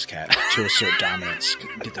mom's cat to assert dominance.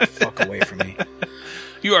 Get the fuck away from me.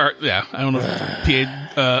 You are, yeah. I don't know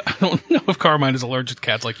if I don't know if Carmine is allergic to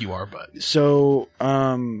cats like you are, but so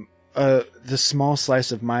the small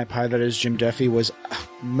slice of my pie that is Jim Duffy was,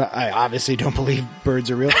 I obviously don't believe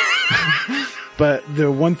birds are real, but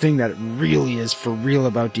the one thing that really is for real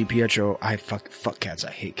about DiPietro, I fuck cats.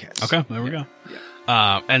 I hate cats. Okay, there we go.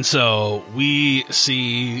 Yeah. And so we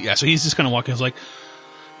see, so he's just kind of walking. He's like,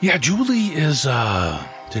 yeah, Julie is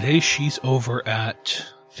today. She's over at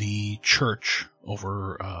the church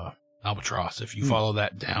over Albatross. If you follow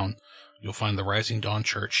that down, you'll find the Rising Dawn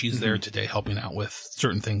Church. She's there today helping out with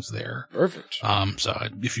certain things there. Perfect. So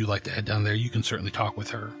if you'd like to head down there, you can certainly talk with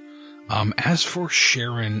her. As for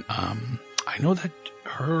Sharon, I know that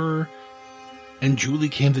her and Julie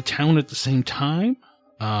came to town at the same time,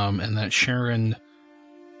 and that Sharon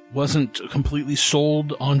wasn't completely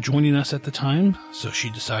sold on joining us at the time, so she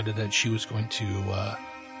decided that she was going to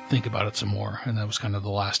think about it some more, and that was kind of the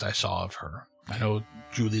last I saw of her. I know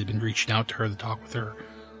Julie had been reaching out to her to talk with her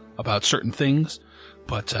about certain things,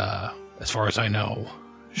 but as far as I know,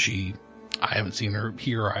 I haven't seen her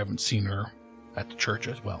here, or I haven't seen her at the church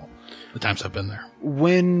as well, the times I've been there.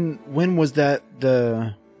 When was that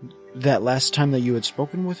that last time that you had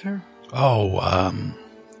spoken with her? Oh,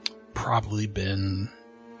 probably been,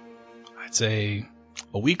 I'd say,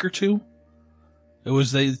 a week or two. It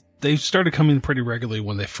was, they started coming pretty regularly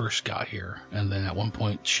when they first got here, and then at one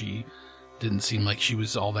point she didn't seem like she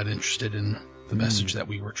was all that interested in the message that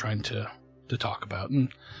we were trying to talk about. And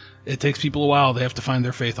it takes people a while. They have to find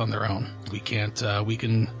their faith on their own. We can't, we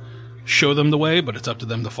can show them the way, but it's up to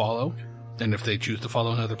them to follow. And if they choose to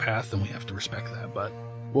follow another path, then we have to respect that. But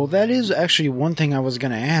well, that is actually one thing I was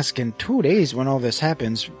going to ask. In 2 days when all this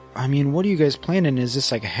happens, I mean, what are you guys planning? Is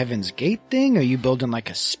this like a Heaven's Gate thing? Are you building like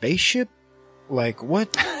a spaceship? Like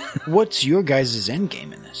what's your guys' end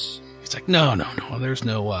game in this? He's like, no.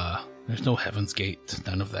 There's no Heaven's Gate.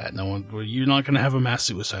 None of that. No one. You're not going to have a mass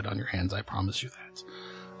suicide on your hands. I promise you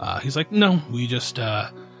that. He's like, no. We just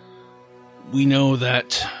we know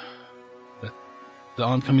that the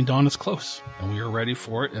oncoming dawn is close, and we are ready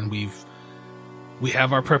for it, and we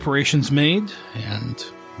have our preparations made, and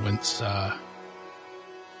once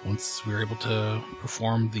we're able to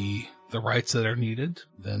perform the rites that are needed,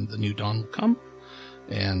 then the new dawn will come,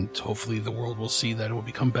 and hopefully the world will see that it will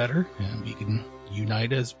become better, and we can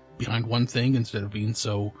unite as behind one thing instead of being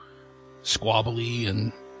so squabbly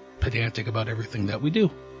and pedantic about everything that we do.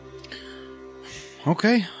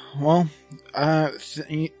 Okay, well,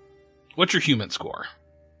 what's your human score?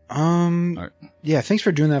 Right. Yeah, thanks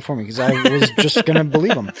for doing that for me, because I was just gonna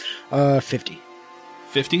believe him. 50.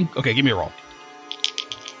 50? Okay, give me a roll.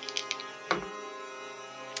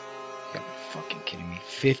 You're fucking kidding me.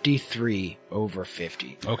 53 over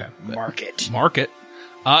 50. Okay. Mark it.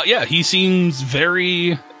 Yeah, he seems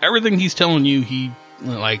everything he's telling you, he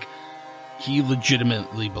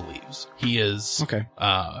legitimately believes. He is, okay.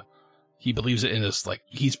 He believes it in his,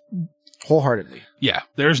 he's wholeheartedly. Yeah,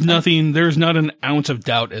 there's not an ounce of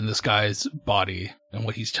doubt in this guy's body and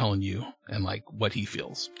what he's telling you and what he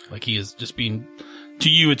feels. He is just being, to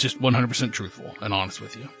you, it's just 100% truthful and honest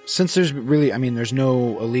with you. Since there's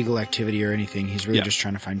no illegal activity or anything, he's really just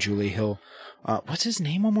trying to find Julie Hill. What's his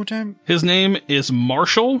name one more time? His name is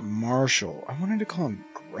Marshall. Marshall. I wanted to call him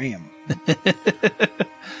Graham.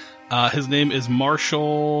 His name is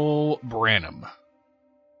Marshall Branham.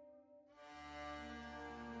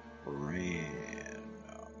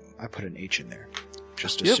 I put an H in there,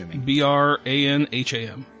 just assuming. Branham.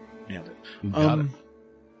 Nailed it. You got it.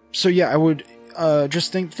 So yeah, I would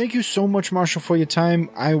just thank you so much, Marshall, for your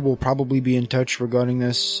time. I will probably be in touch regarding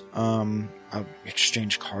this. I'll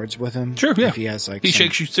exchange cards with him. Sure, yeah. If he has he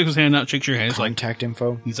sticks his hand out, shakes your hand. Contact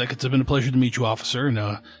info. He's like, it's been a pleasure to meet you, officer.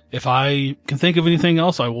 And if I can think of anything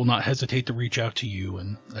else, I will not hesitate to reach out to you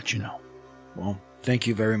and let you know. Well, thank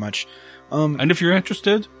you very much. And if you're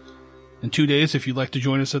interested, in 2 days, if you'd like to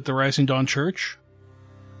join us at the Rising Dawn Church,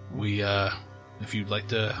 if you'd like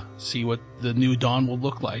to see what the new dawn will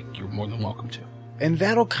look like, you're more than welcome to. And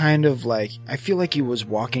that'll kind of I feel like he was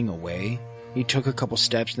walking away. He took a couple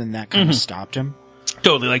steps, and then that kind of stopped him.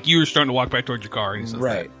 Totally, you were starting to walk back towards your car. And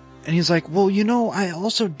right. And he's like, well, I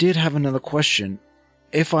also did have another question.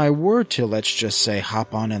 If I were to, let's just say,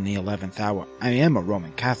 hop on in the 11th hour, I am a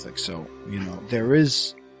Roman Catholic, so, there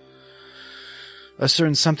is a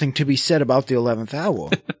certain something to be said about the 11th hour.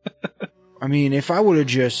 I mean, if I were to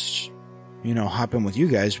just, hop in with you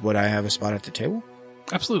guys, would I have a spot at the table?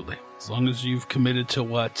 Absolutely. As long as you've committed to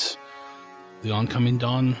what the oncoming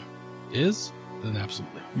dawn is, then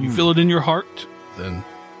absolutely. You feel it in your heart, then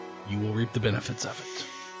you will reap the benefits of it.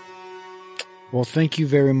 Well, thank you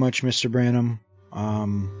very much, Mr. Branham. I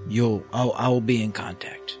will be in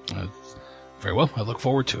contact. Very well. I look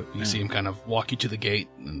forward to it. You see him kind of walk you to the gate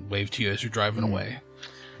and wave to you as you're driving away.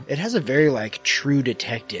 It has a very, True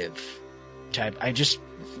Detective type. I just,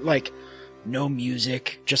 no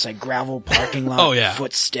music, just, gravel parking lot, Oh, yeah.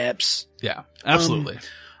 footsteps. Yeah, absolutely.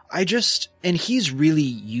 And he's really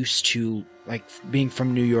used to, being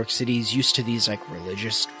from New York City, he's used to these,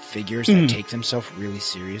 religious figures that take themselves really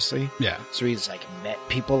seriously. Yeah. So he's, met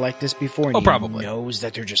people like this before, and he probably knows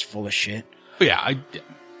that they're just full of shit. Yeah,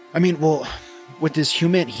 I mean, well, with this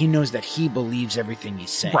human, he knows that he believes everything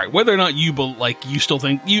he's saying. right. Whether or not you, you still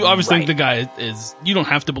think, you obviously think the guy is, you don't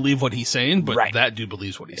have to believe what he's saying, but that dude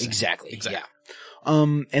believes what he's saying. Exactly. Yeah.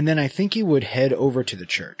 And then I think he would head over to the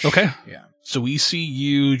church. Okay. Yeah. So we see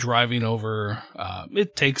you driving over,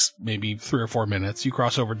 it takes maybe 3 or 4 minutes. You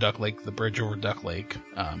cross over Duck Lake, the bridge over Duck Lake,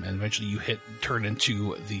 and eventually you turn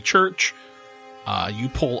into the church. You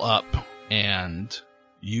pull up and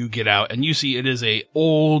you get out and you see it is a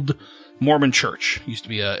old Mormon church. Used to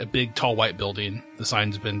be a big, tall, white building. The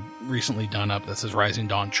sign's been recently done up that says Rising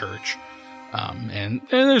Dawn Church. And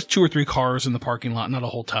there's 2 or 3 cars in the parking lot, not a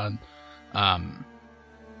whole ton.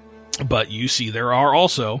 But you see there are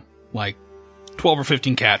also 12 or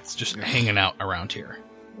 15 cats just hanging out around here.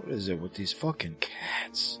 What is it with these fucking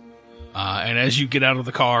cats? And as you get out of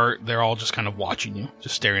the car, they're all just kind of watching you,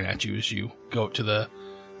 just staring at you as you go up to I'm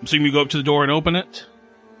assuming you go up to the door and open it?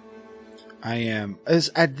 I am.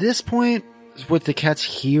 At this point, with the cats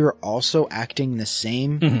here also acting the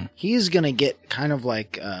same, he's gonna get kind of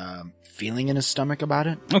feeling in his stomach about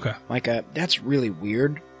it. Okay. That's really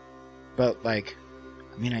weird. But I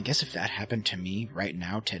guess if that happened to me right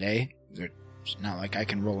now, today, it's not like I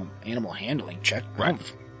can roll an animal handling check. Right.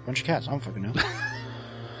 Bunch of cats. I don't fucking know.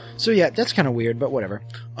 So yeah, that's kind of weird, but whatever.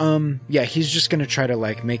 Yeah, he's just gonna try to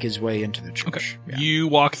make his way into the church. Okay. Yeah. You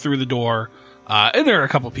walk through the door, and there are a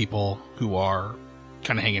couple people who are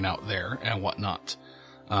kind of hanging out there and whatnot.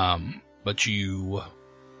 But you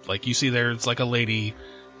see there's a lady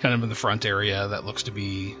kind of in the front area that looks to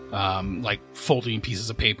be, folding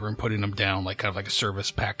pieces of paper and putting them down, kind of like a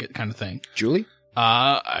service packet kind of thing. Julie?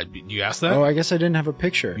 You asked that? Oh, I guess I didn't have a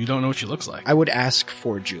picture. You don't know what she looks like. I would ask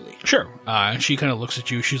for Julie. Sure. And she kind of looks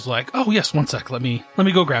at you. She's like, "Oh yes, one sec. Let me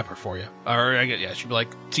go grab her for you." Or she'd be like,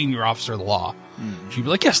 "Senior officer of the law." She'd be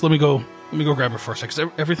like, "Yes, let me go grab her for a sec. Is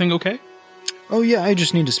everything okay?" Oh yeah, I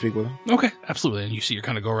just need to speak with her. Okay, absolutely. And you see her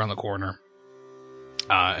kind of go around the corner,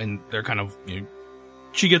 and they're kind of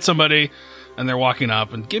she gets somebody, and they're walking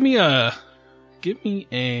up and give me a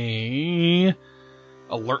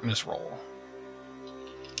alertness roll.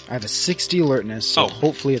 I have a 60 alertness, so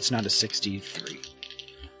hopefully it's not a 63.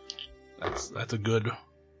 That's a good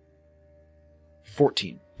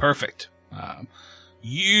 14. Perfect.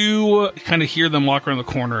 You kind of hear them walk around the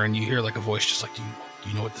corner, and you hear a voice just do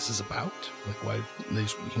you know what this is about? Why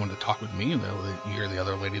he wanted to talk with me? And you hear the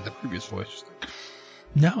other lady, the previous voice, just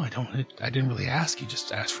no, I don't. I didn't really ask. He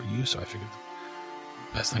just asked for you, so I figured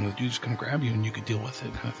the best thing to do is just come grab you, and you could deal with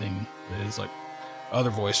it, kind of thing. It is other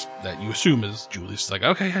voice that you assume is Julie's.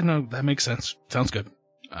 Okay, yeah, no, that makes sense. Sounds good.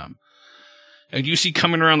 And you see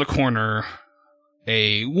coming around the corner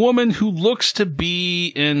a woman who looks to be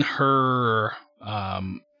in her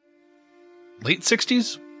late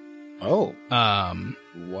 60s. Oh.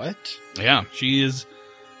 What? Yeah, she is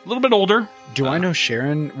a little bit older. Do I know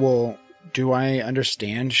Sharon? Well, do I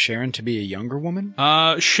understand Sharon to be a younger woman?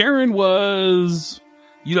 Sharon was...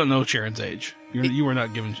 You don't know Sharon's age. You were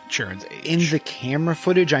not given Sharon's age. In the camera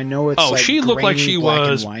footage, I know it's she looked like she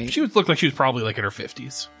was... She looked like she was probably in her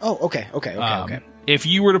 50s. Oh, okay. If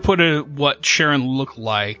you were to put what Sharon looked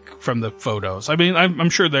like from the photos, I mean, I'm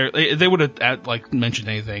sure they would have mentioned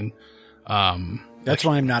anything. That's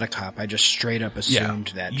why I'm not a cop. I just straight up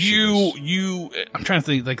assumed that I'm trying to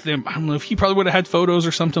think, I don't know if he probably would have had photos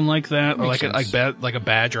or something like that, or like a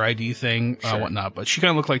badge or ID thing, sure. Whatnot. But she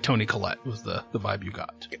kind of looked like Toni Collette was the vibe you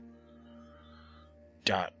got. ...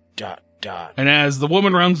 And as the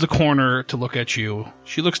woman rounds the corner to look at you,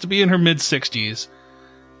 she looks to be in her mid-60s,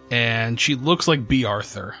 and she looks like B.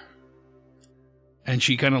 Arthur. And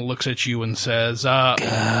she kind of looks at you and says,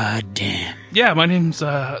 God damn. yeah, my name's,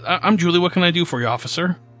 I'm Julie. What can I do for you,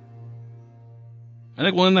 officer? I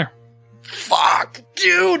think we'll in there. Fuck,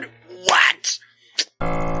 dude. What?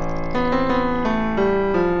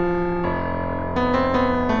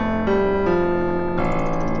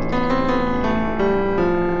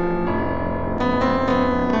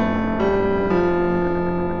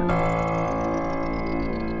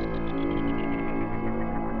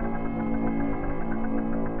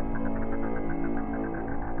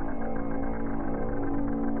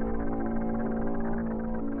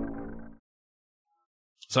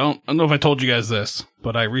 So, I don't know if I told you guys this,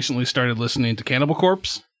 but I recently started listening to Cannibal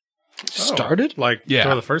Corpse. Started? Like, Yeah.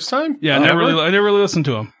 for the first time? Yeah, Oh, I never really listened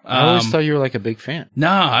to him. I always thought you were like a big fan.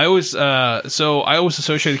 Nah, I always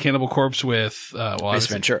associated Cannibal Corpse with, Ace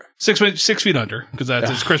Ventura. 6 Feet Under, because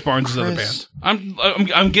it's Chris Barnes' other Chris. band.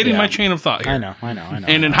 I'm getting Yeah. my chain of thought here. I know.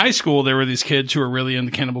 And in high school, there were these kids who were really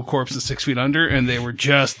into Cannibal Corpse and 6 Feet Under, and they were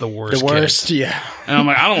just the worst. The worst, kids. yeah. And I'm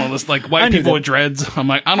like, I don't want to listen, like, white I knew people them. with dreads. I'm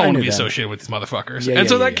like, I don't I want to knew be them. associated with these motherfuckers. Yeah, and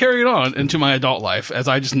so yeah, that yeah. carried on into my adult life, as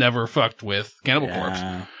I just never fucked with Cannibal Corpse.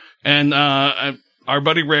 Yeah. And our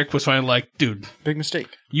buddy Rick was finally like, dude, Big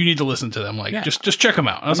mistake. you need to listen to them. Like, Yeah. just check them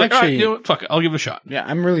out. I was I'm like, all right, actually- you know what? Fuck it. I'll give it a shot. Yeah,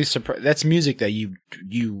 I'm really surprised. That's music that you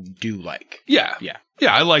do like. Yeah. Yeah.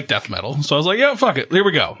 Yeah, I like death metal. So I was like, yeah, fuck it. Here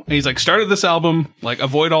we go. And he's like, started this album, like,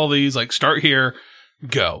 avoid all these, like, start here,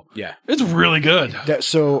 go. Yeah. It's really good.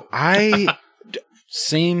 So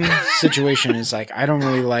same situation is like, I don't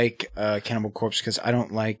really like Cannibal Corpse because I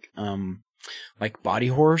don't like body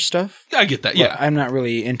horror stuff. I get that. But Yeah. I'm not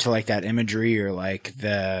really into like that imagery or like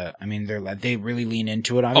they really lean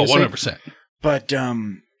into it, Oh, obviously. 100%. But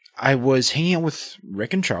I was hanging out with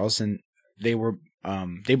Rick and Charles, and they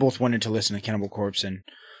both wanted to listen to Cannibal Corpse, and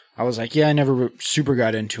I was like, yeah, I never super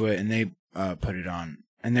got into it, and they put it on,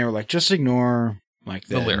 and they were like, just ignore like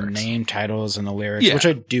the lyrics. name titles and the lyrics, Yeah. which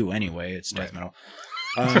I do anyway. It's death metal,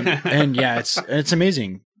 and yeah, it's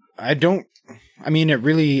amazing. I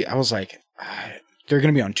was like, they're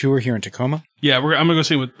gonna be on tour here in Tacoma. Yeah, I'm gonna go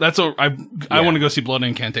see what that's. I want to go see Blood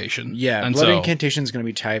Incantation. Yeah, and Blood so, Incantation is going to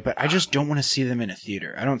be tight, but I just don't want to see them in a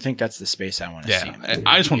theater. I don't think that's the space I want to see them. Yeah,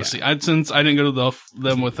 I just want to see. Since I didn't go to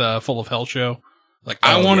them with Full of Hell show, like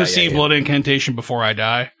I Oh, want to yeah, see yeah. Blood Incantation before I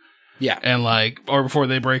die. Yeah. And or before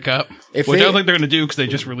they break up, If which I they- don't think they're gonna do because they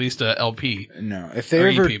just released a LP. No, if they Or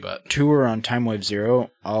ever EP, but- tour on Time Wave Zero,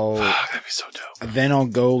 That'd be so dope. then I'll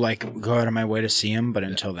go out of my way to see them. But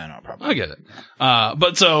until then, I'll probably. I get it.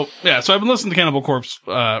 But so I've been listening to Cannibal Corpse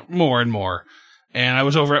more and more, and I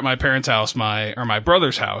was over at my parents' house, my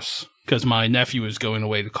brother's house, because my nephew is going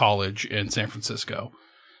away to college in San Francisco.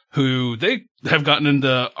 Who they have gotten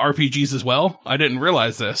into RPGs as well. I didn't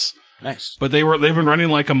realize this. Nice. But they've been running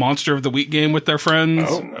like a Monster of the Week game with their friends,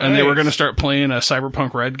 Oh, and they were nice. going to start playing a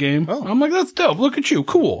Cyberpunk Red game. Oh. I'm like, that's dope. Look at you,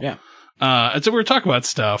 cool. Yeah. And so we were talking about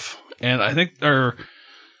stuff, and I think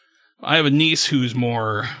I have a niece who's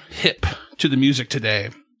more hip to the music today,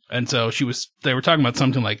 and so they were talking about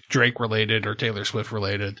something like Drake related or Taylor Swift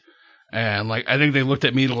related, and like I think they looked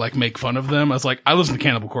at me to like make fun of them. I was like, I listen to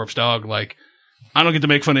Cannibal Corpse, dog. Like, I don't get to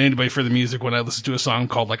make fun of anybody for the music when I listen to a song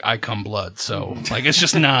called like "I Come Blood." So like, it's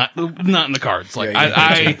just not in the cards. Like,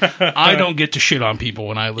 Yeah, I don't get to shit on people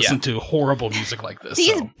when I listen to horrible music like this.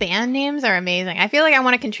 These so. band names are amazing. I feel like I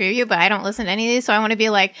want to contribute, but I don't listen to any of these, so I want to be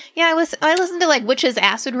like, yeah, I listen to like Witch's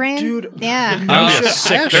Acid Rain. Dude. Yeah.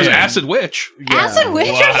 There's Acid Witch. Acid Witch?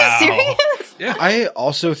 Wow. Are you serious? I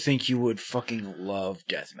also think you would fucking love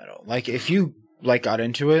death metal. Like if you like got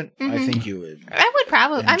into it, I think you would. I would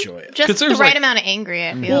probably. Enjoy I'm it. just 'Cause the there's, right like- amount of angry,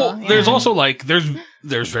 I feel. Well, yeah. there's also like there's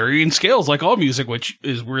varying scales like all music, which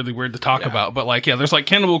is really weird to talk about. But like there's like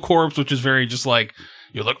Cannibal Corpse, which is very just like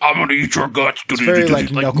you're like I'm gonna eat your guts. It's very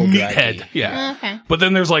like knuckle meathead. draggy. Yeah. Okay. But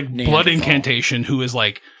then there's like Blood Neanderthal. Incantation, who is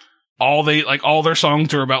like all their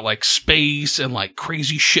songs are about like space and like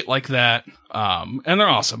crazy shit like that. And they're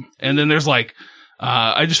awesome. And then there's like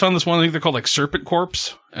I just found this one. I think they're called like Serpent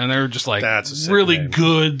Corpse, and they're just like That's a sick really name.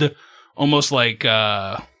 good, almost like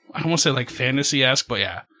I don't want to say like fantasy-esque, but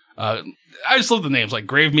yeah. I just love the names like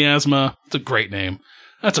Grave Miasma. It's a great name.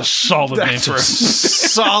 That's a solid name That's for a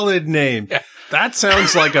solid name. Yeah. That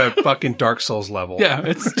sounds like a fucking Dark Souls level. yeah.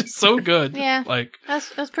 It's just so good. Yeah. Like That's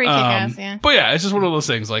pretty kick-ass, yeah. But yeah, it's just one of those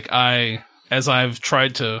things. Like as I've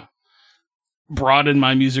tried to broaden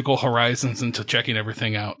my musical horizons into checking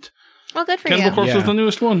everything out. Well, good for Cannibal you. Corpse Yeah. was the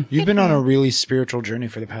newest one. You've been on a really spiritual journey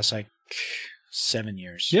for the past like 7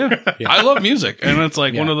 years. Yeah. I love music, and it's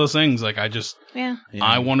like one Yeah. of those things. Like Yeah.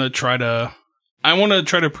 I want to try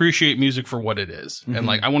to appreciate music for what it is. And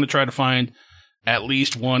like I want to try to find at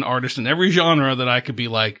least one artist in every genre that I could be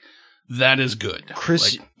like, that is good.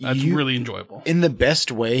 Chris, Like, that's really enjoyable. In the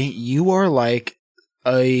best way, you are like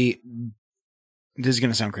this is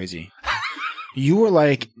going to sound crazy. You are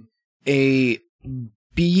like a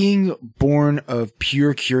being born of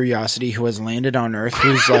pure curiosity who has landed on Earth,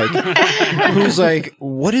 who's like,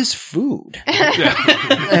 what is food?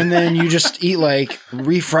 And then you just eat like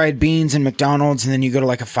refried beans in McDonald's, and then you go to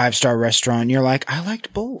like a 5-star restaurant, and you're like, I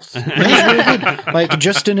liked both. That was really good. Like,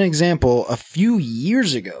 just an example, a few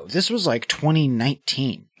years ago, this was like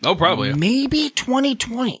 2019. Oh, probably. Maybe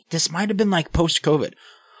 2020. This might have been like post-COVID.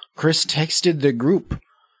 Chris texted the group,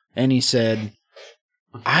 and he said,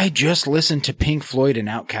 I just listened to Pink Floyd and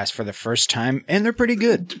Outkast for the first time, and they're pretty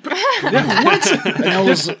good. What?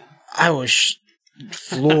 And I was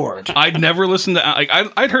floored. I'd never listened to like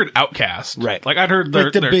I'd heard Outkast, Right? Like I'd heard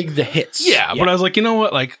the hits. Yeah, but I was like, you know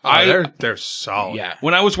what? Like they're solid. Yeah.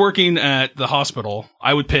 When I was working at the hospital,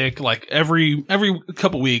 I would pick like every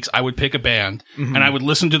couple weeks, I would pick a band and I would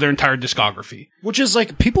listen to their entire discography. Which is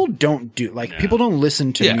like people don't do people don't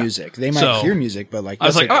listen to music. They might hear music, but like I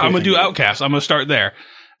was like, cool I'm gonna do thing Outkast. I'm gonna start there,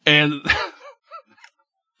 and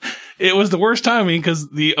it was the worst timing because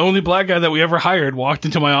the only black guy that we ever hired walked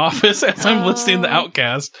into my office as I'm listening to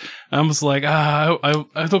Outkast. I was like, I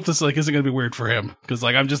hope this like isn't gonna be weird for him because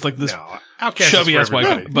like I'm just like this chubby ass white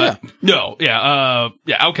guy. But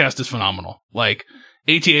Outkast is phenomenal. Like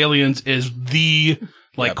AT Aliens is the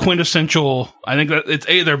quintessential. I think that it's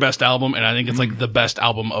their best album, and I think it's like the best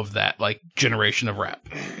album of that like generation of rap,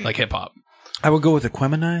 like hip hop. I would go with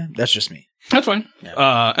Aquemini. That's just me. That's fine.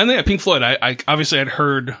 Yeah. And then Pink Floyd, I obviously had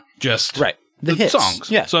heard just the hits.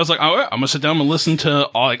 Songs. Yeah. So I was like, oh, I'm gonna sit down and listen to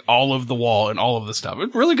all of The Wall and all of the stuff.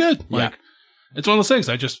 It's really good. Like it's one of those things.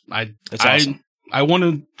 It's awesome. I want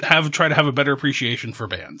to try to have a better appreciation for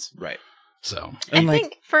bands. Right. So I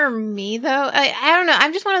think for me though, I don't know.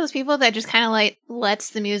 I'm just one of those people that just kind of like lets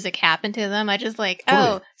the music happen to them. I just like,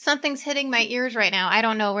 oh, something's hitting my ears right now. I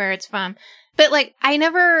don't know where it's from, but like I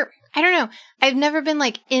don't know. I've never been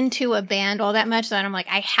like into a band all that much that I'm like,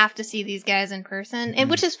 I have to see these guys in person. And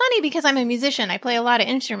which is funny because I'm a musician. I play a lot of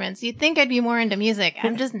instruments. You'd think I'd be more into music.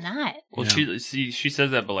 I'm just not. Well, she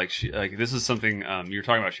says that, but like this is something you're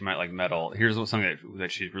talking about. She might like metal. Here's something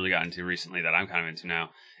that she's really gotten into recently that I'm kind of into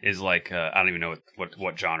now is like I don't even know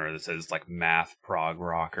what genre this is. Like math prog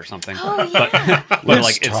rock or something. Oh yeah. but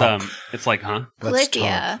like it's like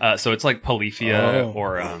Polyphia. So it's like Polyphia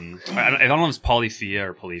or I don't know if it's Polyphia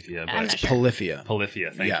or Polyphia, but it's Polyphia.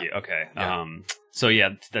 Polyphia, thank you. Okay. Yeah. So yeah,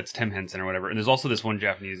 that's Tim Henson or whatever. And there's also this one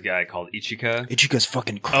Japanese guy called Ichika. Ichika's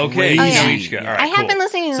fucking crazy. Okay, you know Ichika. All right, I have been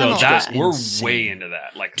listening to them. So we're way into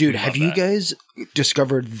that. Like, dude, have you guys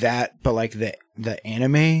discovered that? But like the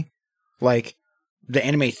anime, like the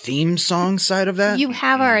anime theme song side of that, you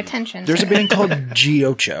have our attention. There's a band called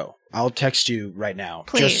Giocho. I'll text you right now.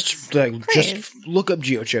 Please. Just look up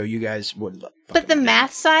Giocho. You guys would love. But the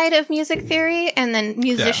math side of music theory and then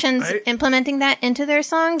musicians implementing that into their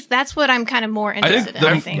songs, that's what I'm kind of more interested in.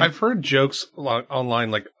 I think. I've heard jokes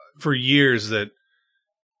online like for years that,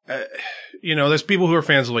 there's people who are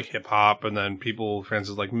fans of like hip hop and then people fans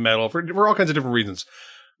of like metal for all kinds of different reasons.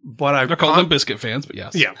 But they're called them Biscuit fans, but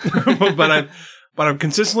yes. Yeah. But I've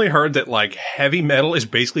consistently heard that like heavy metal is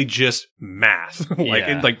basically just math.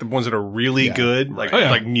 Like the ones that are really good,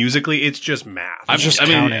 like musically, it's just math. I'm just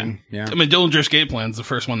counting. Yeah. I mean, Dillinger Escape Plan's the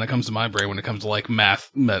first one that comes to my brain when it comes to like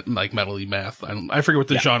math, like metal-y math. I forget what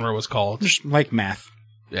the genre was called. Just like math.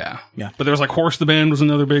 Yeah. But there was like Horse the Band was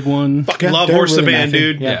another big one. Fucking love Horse really the Band,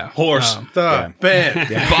 dude. Yeah. Horse the Band.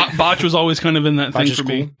 Yeah. Botch was always kind of in that thing for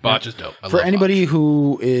me. Cool. Botch is dope. For anybody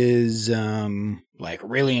who is like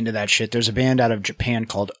really into that shit, there's a band out of Japan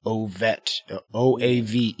called Ovette,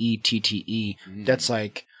 Oavette. That's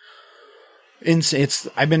like it's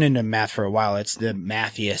I've been into math for a while. It's the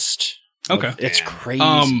mathiest. Okay. It's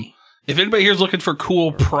crazy. If anybody here is looking for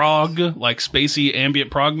cool prog, like spacey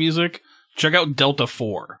ambient prog music, check out Delta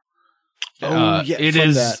 4. It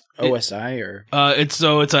is that OSI or it's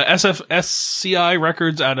a SCI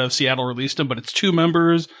Records out of Seattle released them, but it's 2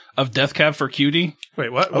 members of Death Cab for Cutie.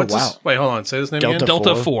 Wait, what? What's this? Wait, hold on. Say this name again.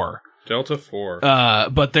 Delta 4. Delta 4.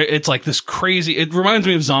 But it's like this crazy. It reminds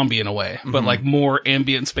me of Zombie in a way, but like more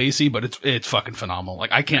ambient spacey. But it's fucking phenomenal.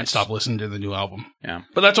 Like I can't stop listening to the new album. Yeah,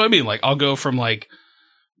 but that's what I mean. Like I'll go from like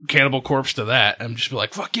Cannibal Corpse to that and just be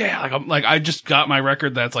like, fuck yeah. I just got my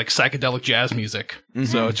record that's like psychedelic jazz music.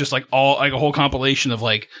 So it's just like all like a whole compilation of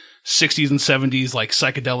like 60s and 70s like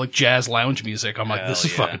psychedelic jazz lounge music. I'm like, this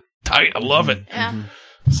is fucking tight. I love it. Yeah.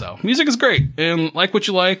 So music is great, and like what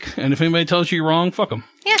you like. And if anybody tells you you're wrong, fuck them.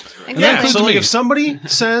 Yeah, Yeah, exactly. so to like me. if somebody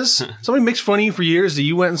makes fun of you for years that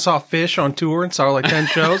you went and saw Fish on tour and saw like 10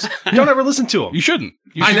 shows, don't ever listen to them. You shouldn't.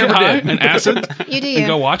 You I should never get high did. and acid You do and you.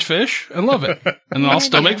 go watch Fish and love it. And I'll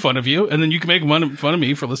still do. make fun of you, and then you can make fun of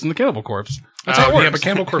me for listening to Cannibal Corpse. That's how it works. Yeah, but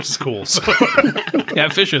Cannibal Corpse is cool. So. Yeah,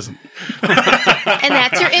 Fish isn't. And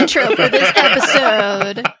that's your intro for this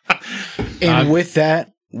episode. And with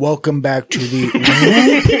that, welcome back to the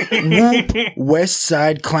Whoop Whoop West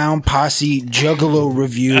Side Clown Posse Juggalo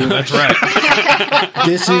review. That's right.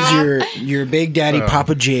 This is your Big Daddy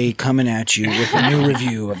Papa J coming at you with a new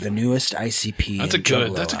review of the newest ICP. That's a and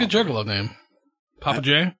good Juggalo Juggalo name. Papa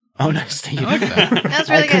J. Oh, nice. Thank you. I like that. That's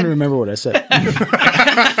I really couldn't good. remember what I said.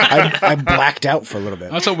 I blacked out for a little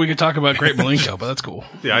bit. I thought we could talk about Great Malenko, but that's cool.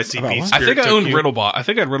 The ICP About what? spirit I think I took owned you. Riddlebox. I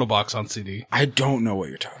think I had Riddlebox on CD. I don't know what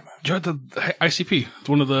you're talking about. Did you have the ICP? It's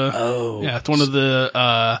one of the. Oh. Yeah, it's one of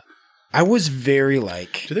the. I was very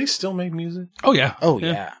like... Do they still make music? Oh yeah. Oh,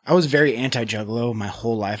 yeah. I was very anti-Juggalo my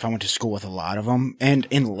whole life. I went to school with a lot of them. And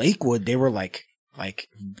in Lakewood, they were like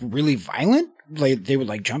really violent. Like, they would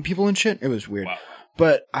like jump people and shit. It was weird. Wow.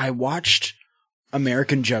 But I watched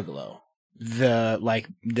American Juggalo,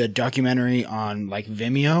 the documentary on like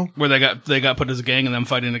Vimeo. Where they got put as a gang and them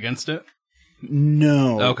fighting against it.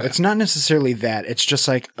 No, Okay. it's not necessarily that. It's just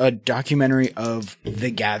like a documentary of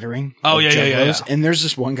the gathering. Oh, of yeah. Juggalos. And there's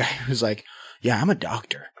this one guy who's like, yeah, I'm a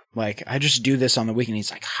doctor. Like, I just do this on the weekend.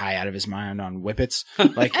 He's like high out of his mind on whippets.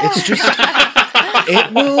 Like, it's just,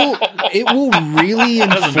 it will really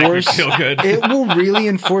Doesn't make me enforce, feel good. it will really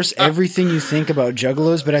enforce everything you think about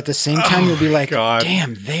Juggalos, but at the same time, you'll be like, God.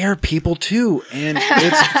 damn, they're people too. And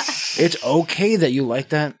it's okay that you like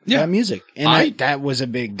that music. And that was a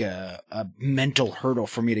big, a mental hurdle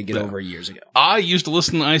for me to get over years ago. I used to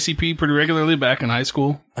listen to ICP pretty regularly back in high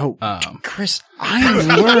school. Oh, Chris, I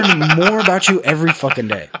learn more about you every fucking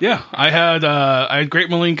day. Yeah, I had Great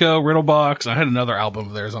Malenko, Riddlebox. I had another album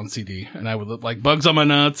of theirs on CD, and I would like Bugs on My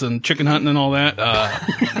Nuts and Chicken Hunting and all that.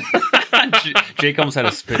 Jake almost had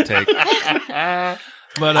a spit take.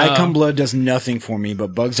 But Icon Blood does nothing for me,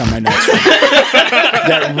 but Bugs on My Nuts.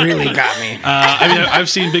 That really got me. I mean, I've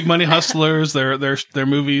seen Big Money Hustlers, their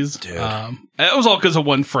movies. Dude. It was all because of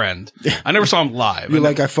one friend. I never saw him live. You're And,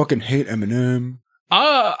 like, I fucking hate Eminem.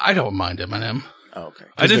 I don't mind Eminem. Oh, okay.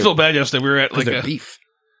 I did feel bad yesterday. We were at like they're a beef.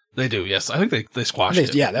 They do, yes. I think they squashed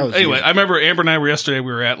it. Yeah, that was Anyway, weird. I remember Amber and I were yesterday.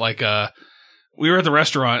 We were at we were at the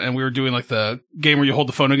restaurant and we were doing like the game where you hold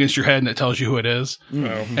the phone against your head and it tells you who it is.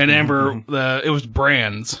 Mm. And Amber, it was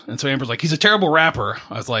Brands, and so Amber's like, he's a terrible rapper.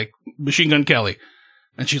 I was like, Machine Gun Kelly,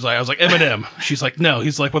 and I was like, Eminem. She's like, no,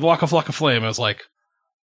 he's like with Waka Flocka Flame. I was like,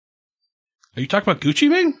 are you talking about Gucci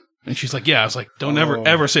Mane? And she's like, yeah. I was like, don't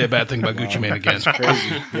ever say a bad thing about Gucci Mane again. Crazy.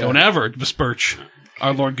 Yeah. Don't ever besmirch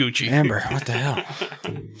our Lord Gucci. Amber, what the hell?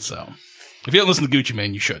 So, if you don't listen to Gucci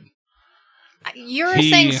Mane, you should. You're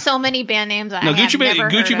saying so many band names. No, Gucci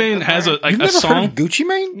Mane has You've a never song. heard of Gucci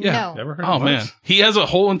Mane? Yeah. No. Never heard Oh of man, he has a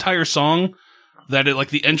whole entire song that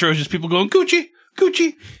the intro is just people going Gucci,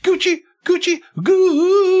 Gucci, Gucci, Gucci,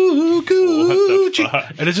 Gucci, fuck?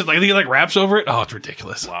 and it's just like he raps over it. Oh, it's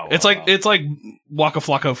ridiculous. Wow, it's like Waka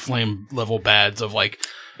Flocka Flame level bads of like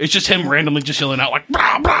it's just him randomly just yelling out like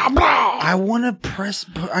blah blah blah. I want to press.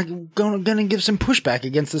 I'm gonna give some pushback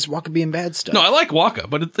against this Waka being bad stuff. No, I like Waka,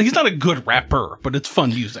 but he's not a good rapper. But it's fun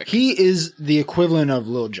music. He is the equivalent of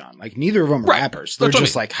Lil Jon. Like, neither of them are Right. rappers. They're That's what I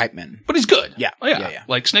just mean. like hype men. But he's good. Yeah. Oh, yeah. Yeah.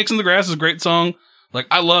 Like Snakes in the Grass is a great song. Like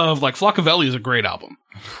I love Flockavelli is a great album.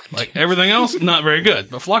 Like everything else, not very good.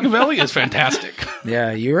 But Flockavelli is fantastic.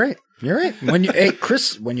 Yeah, you're right. You're right. Hey,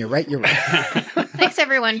 Chris, when you're right, you're right. Thanks,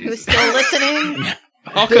 everyone who's still listening.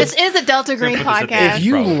 All This is a Delta Green put this at the podcast. If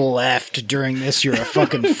you Probably. left during this, you're a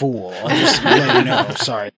fucking fool. I'll just let you know.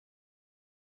 Sorry.